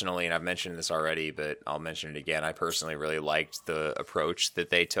personally, and I've mentioned this already, but I'll mention it again, I personally really liked the approach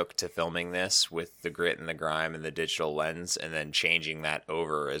that they took to filming this with the grit and the grime and the digital lens, and then changing that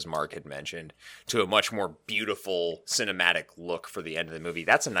over, as Mark had mentioned, to a much more beautiful cinematic look for the end of the movie.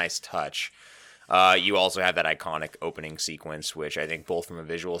 That's a nice touch. You also have that iconic opening sequence, which I think both from a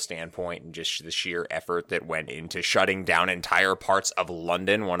visual standpoint and just the sheer effort that went into shutting down entire parts of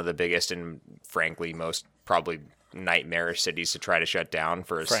London, one of the biggest and frankly most probably nightmarish cities to try to shut down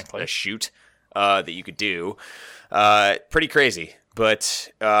for a shoot that you could do. Pretty crazy.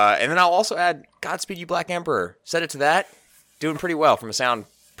 But and then I'll also add Godspeed You Black Emperor. Set it to that. Doing pretty well from a sound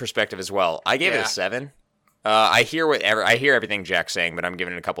perspective as well. I gave it a 7. I hear everything Jack's saying, but I'm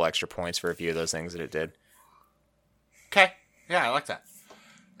giving it a couple extra points for a few of those things that it did. Okay. Yeah, I like that.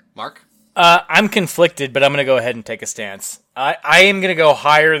 Mark? I'm conflicted, but I'm going to go ahead and take a stance. I am going to go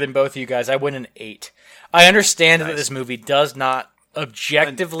higher than both of you guys. I went an 8. I understand that this movie does not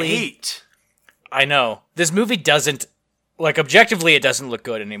objectively... An 8? I know. This movie doesn't like objectively it doesn't look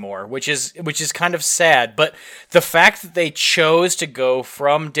good anymore, which is kind of sad. But the fact that they chose to go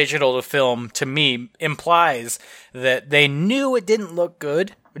from digital to film, to me, implies that they knew it didn't look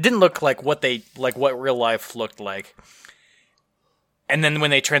good. It didn't look like what real life looked like. And then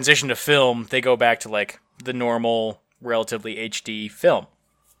when they transition to film, they go back to like the normal, relatively HD film.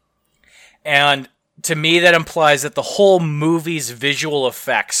 And to me, that implies that the whole movie's visual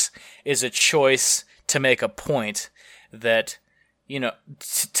effects is a choice to make a point that, you know,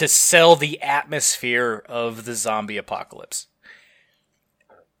 to sell the atmosphere of the zombie apocalypse.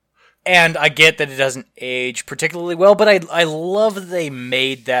 And I get that it doesn't age particularly well, but I love that they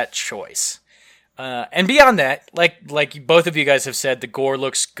made that choice. And beyond that, like both of you guys have said, the gore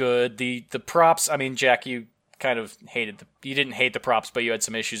looks good. The props, I mean, Jack, you kind of you didn't hate the props, but you had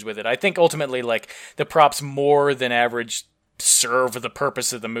some issues with it. I think ultimately, like, the props more than average serve the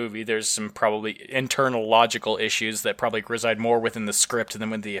purpose of the movie. There's some probably internal logical issues that probably reside more within the script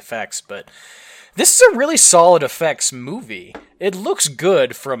than with the effects, but this is a really solid effects movie. It looks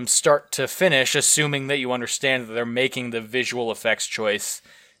good from start to finish, assuming that you understand that they're making the visual effects choice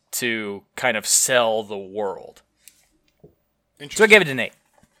to kind of sell the world. So I gave it an 8.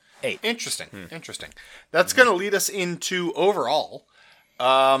 Interesting. That's going to lead us into overall,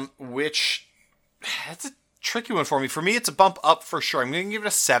 which that's a tricky one for me. For me, it's a bump up for sure. I'm going to give it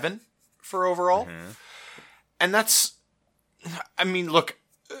a 7 for overall. And that's, I mean, look,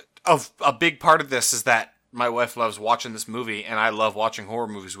 a big part of this is that my wife loves watching this movie, and I love watching horror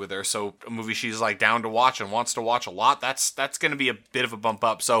movies with her. So a movie she's like down to watch and wants to watch a lot, that's going to be a bit of a bump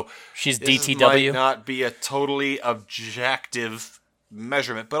up. So she's this DTW. might not be a totally objective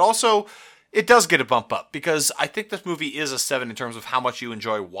measurement, but also it does get a bump up because I think this movie is a 7 in terms of how much you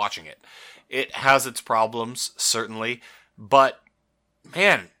enjoy watching it. It has its problems, certainly, but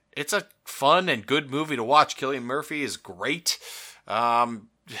man, it's a fun and good movie to watch. Cillian Murphy is great.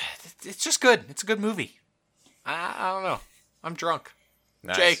 It's just good. It's a good movie. I don't know. I'm drunk.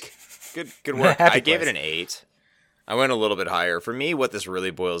 Nice. Jake. Good work. I gave it an 8. I went a little bit higher. For me, what this really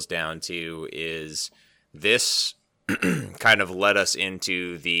boils down to is this kind of led us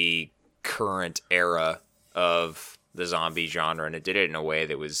into the current era of the zombie genre, and it did it in a way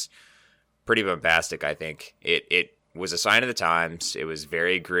that was pretty bombastic, I think. It was a sign of the times. It was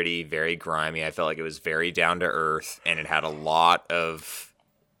very gritty, very grimy. I felt like it was very down to earth, and it had a lot of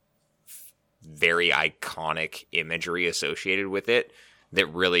very iconic imagery associated with it that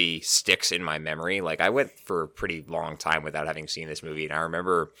really sticks in my memory. Like, I went for a pretty long time without having seen this movie, and I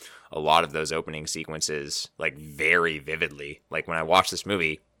remember a lot of those opening sequences, like, very vividly. Like, when I watched this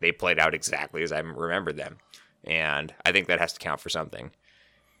movie, they played out exactly as I remembered them, and I think that has to count for something.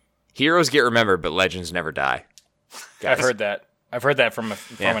 Heroes get remembered, but legends never die. Guys. I've heard that from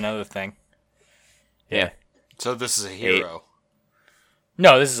another thing. Yeah. So this is a hero.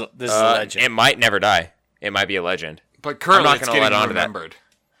 No, this is a legend. It might never die. It might be a legend. But currently I'm not it's gonna getting let on to that. remembered.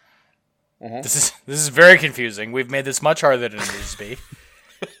 Mm-hmm. This is very confusing. We've made this much harder than it needs to be.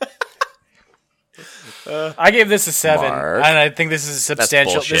 I gave this a 7, Mark. and I think this is a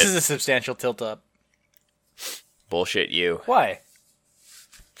substantial. That's bullshit. This is a substantial tilt up. Bullshit you. Why?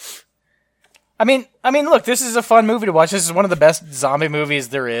 I mean, look, this is a fun movie to watch. This is one of the best zombie movies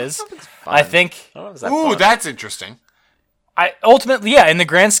there is. I think. Ooh, that's interesting. Ultimately, yeah, in the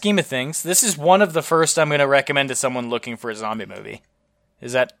grand scheme of things, this is one of the first I'm going to recommend to someone looking for a zombie movie.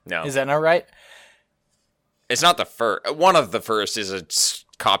 Is that not right? It's not the first. One of the first is a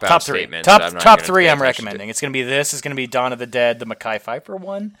cop-out Top 3. statement. Top 3 I'm recommending. It's going to be this. It's going to be Dawn of the Dead, the Mekhi Phifer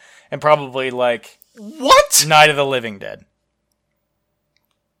one, and probably, like, what? Night of the Living Dead.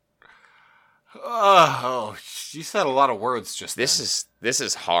 Oh, you said a lot of words just then. This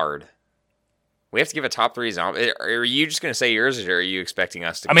is hard. We have to give a top 3 zombie. Are you just going to say yours, or are you expecting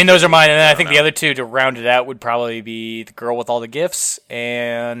us to? I mean, those are mine, and then I think the other 2 to round it out would probably be The Girl with All the Gifts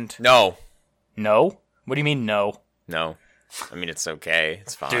and... No. No? What do you mean, no? No. I mean, it's okay.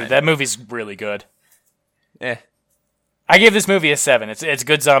 It's fine. Dude, that movie's really good. Eh. I gave this movie a 7. It's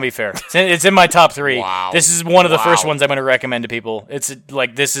good zombie fare. It's in my top 3. Wow. This is one of the first ones I'm going to recommend to people. It's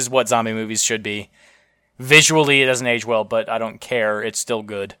like, this is what zombie movies should be. Visually, it doesn't age well, but I don't care. It's still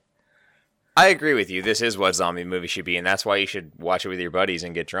good. I agree with you. This is what zombie movies should be, and that's why you should watch it with your buddies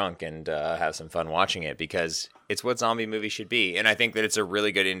and get drunk and have some fun watching it, because it's what zombie movies should be. And I think that it's a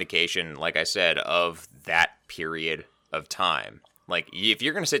really good indication, like I said, of that period of time. Like, if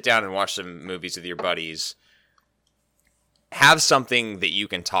you're going to sit down and watch some movies with your buddies, have something that you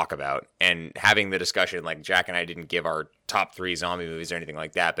can talk about, and having the discussion. Like, Jack and I didn't give our top 3 zombie movies or anything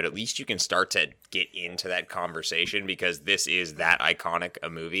like that, but at least you can start to get into that conversation, because this is that iconic a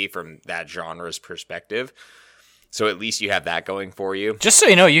movie from that genre's perspective. So at least you have that going for you. Just so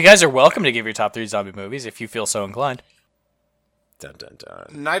you know, you guys are welcome to give your top 3 zombie movies if you feel so inclined. Dun, dun,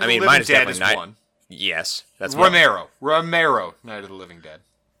 dun. Night of the Living Dead is one. Yes. That's Romero, Night of the Living Dead.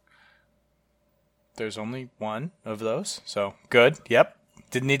 There's only one of those, so good. Yep.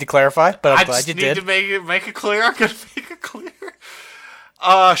 Didn't need to clarify, but I'm glad you did. I just need to make it clear. I'm going to make it clear.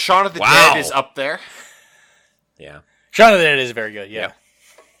 Shaun of the Dead is up there. Yeah. Shaun of the Dead is very good, yeah.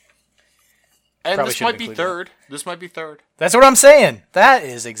 And Probably this might be third. This might be third. That's what I'm saying. That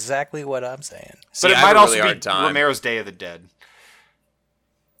is exactly what I'm saying. But it might also be Romero's Day of the Dead.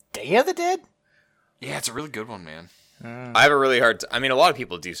 Day of the Dead? Yeah, it's a really good one, man. I have a really hard I mean, a lot of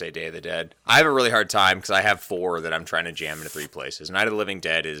people do say Day of the Dead. I have a really hard time because I have 4 that I'm trying to jam into 3 places. Night of the Living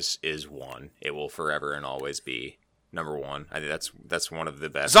Dead is 1. It will forever and always be number 1. I think that's one of the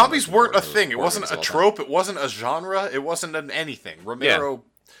best. Zombies weren't a thing. It wasn't a trope. It wasn't a genre. It wasn't an anything. Romero...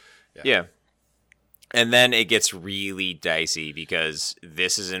 Yeah. And then it gets really dicey because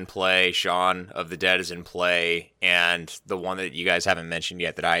this is in play, Shaun of the Dead is in play, and the one that you guys haven't mentioned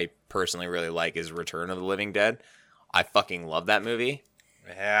yet that I personally really like is Return of the Living Dead. I fucking love that movie.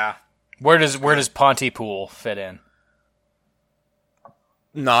 Yeah. Where does Pontypool fit in?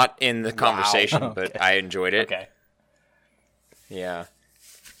 Not in the conversation, but I enjoyed it. Okay. Yeah.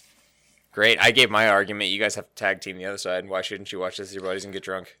 Great. I gave my argument. You guys have to tag team the other side. Why shouldn't you watch this with your buddies and get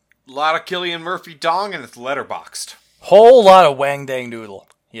drunk? A lot of Cillian Murphy dong, and it's letterboxed. Whole lot of wang dang doodle.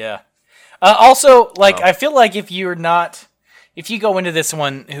 Yeah. Also, I feel like if you go into this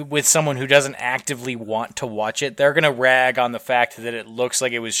one with someone who doesn't actively want to watch it, they're gonna rag on the fact that it looks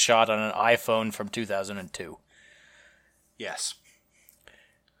like it was shot on an iPhone from 2002. Yes.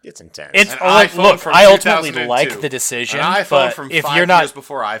 It's intense. I ultimately like the decision, an iPhone but from if 5 you're not years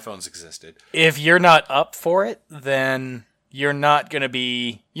before iPhones existed, if you're not up for it, then you're not gonna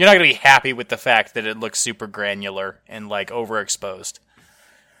be happy with the fact that it looks super granular and overexposed.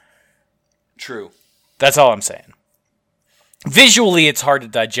 True. That's all I'm saying. Visually, it's hard to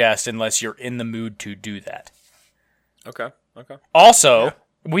digest unless you're in the mood to do that. Okay. Also,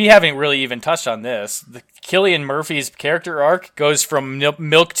 we haven't really even touched on this. The Cillian Murphy's character arc goes from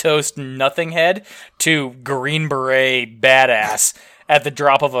milquetoast nothing head to Green Beret badass at the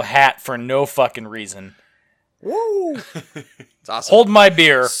drop of a hat for no fucking reason. Woo! It's awesome. Hold my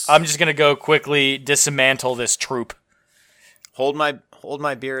beer. I'm just gonna go quickly dismantle this troop. Hold my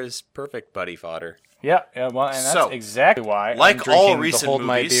beer is perfect, buddy fodder. Yeah, well, and that's exactly why. Like I'm all recent Hold movies,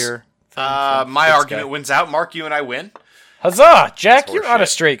 my beer. my argument wins out. Mark, you and I win. Huzzah! Jack, you're on a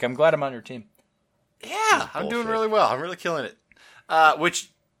streak. I'm glad I'm on your team. Yeah, I'm doing really well. I'm really killing it.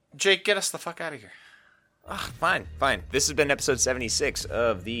 Jake, get us the fuck out of here. Fine. This has been episode 76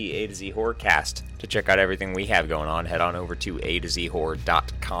 of the A to Z Horrorcast. To check out everything we have going on, head on over to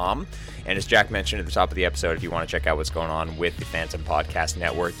atozhorror.com. And as Jack mentioned at the top of the episode, if you want to check out what's going on with the Phantom Podcast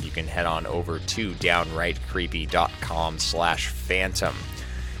Network, you can head on over to downrightcreepy.com/phantom.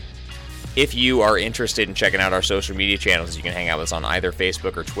 If you are interested in checking out our social media channels, you can hang out with us on either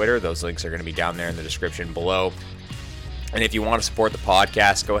Facebook or Twitter. Those links are going to be down there in the description below. And if you want to support the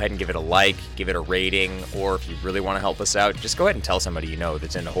podcast, go ahead and give it a like, give it a rating, or if you really want to help us out, just go ahead and tell somebody you know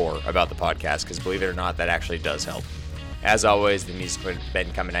that's into horror about the podcast, because believe it or not, that actually does help. As always, the music's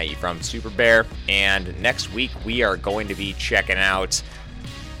been coming at you from Super Bear, and next week we are going to be checking out,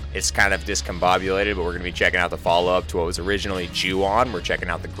 it's kind of discombobulated, but we're going to be checking out the follow-up to what was originally Ju-On. We're checking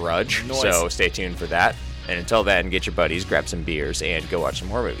out The Grudge, so stay tuned for that. And until then, get your buddies, grab some beers, and go watch some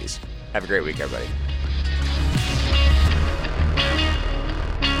horror movies. Have a great week, everybody.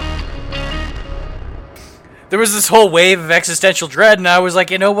 There was this whole wave of existential dread, and I was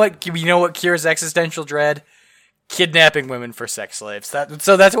like, you know what cures existential dread? Kidnapping women for sex slaves.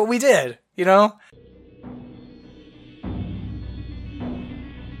 So that's what we did, you know?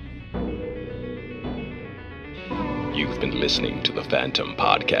 You've been listening to the Phantom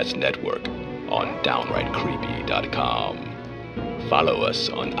Podcast Network on downrightcreepy.com. Follow us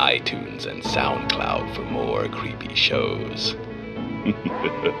on iTunes and SoundCloud for more creepy shows.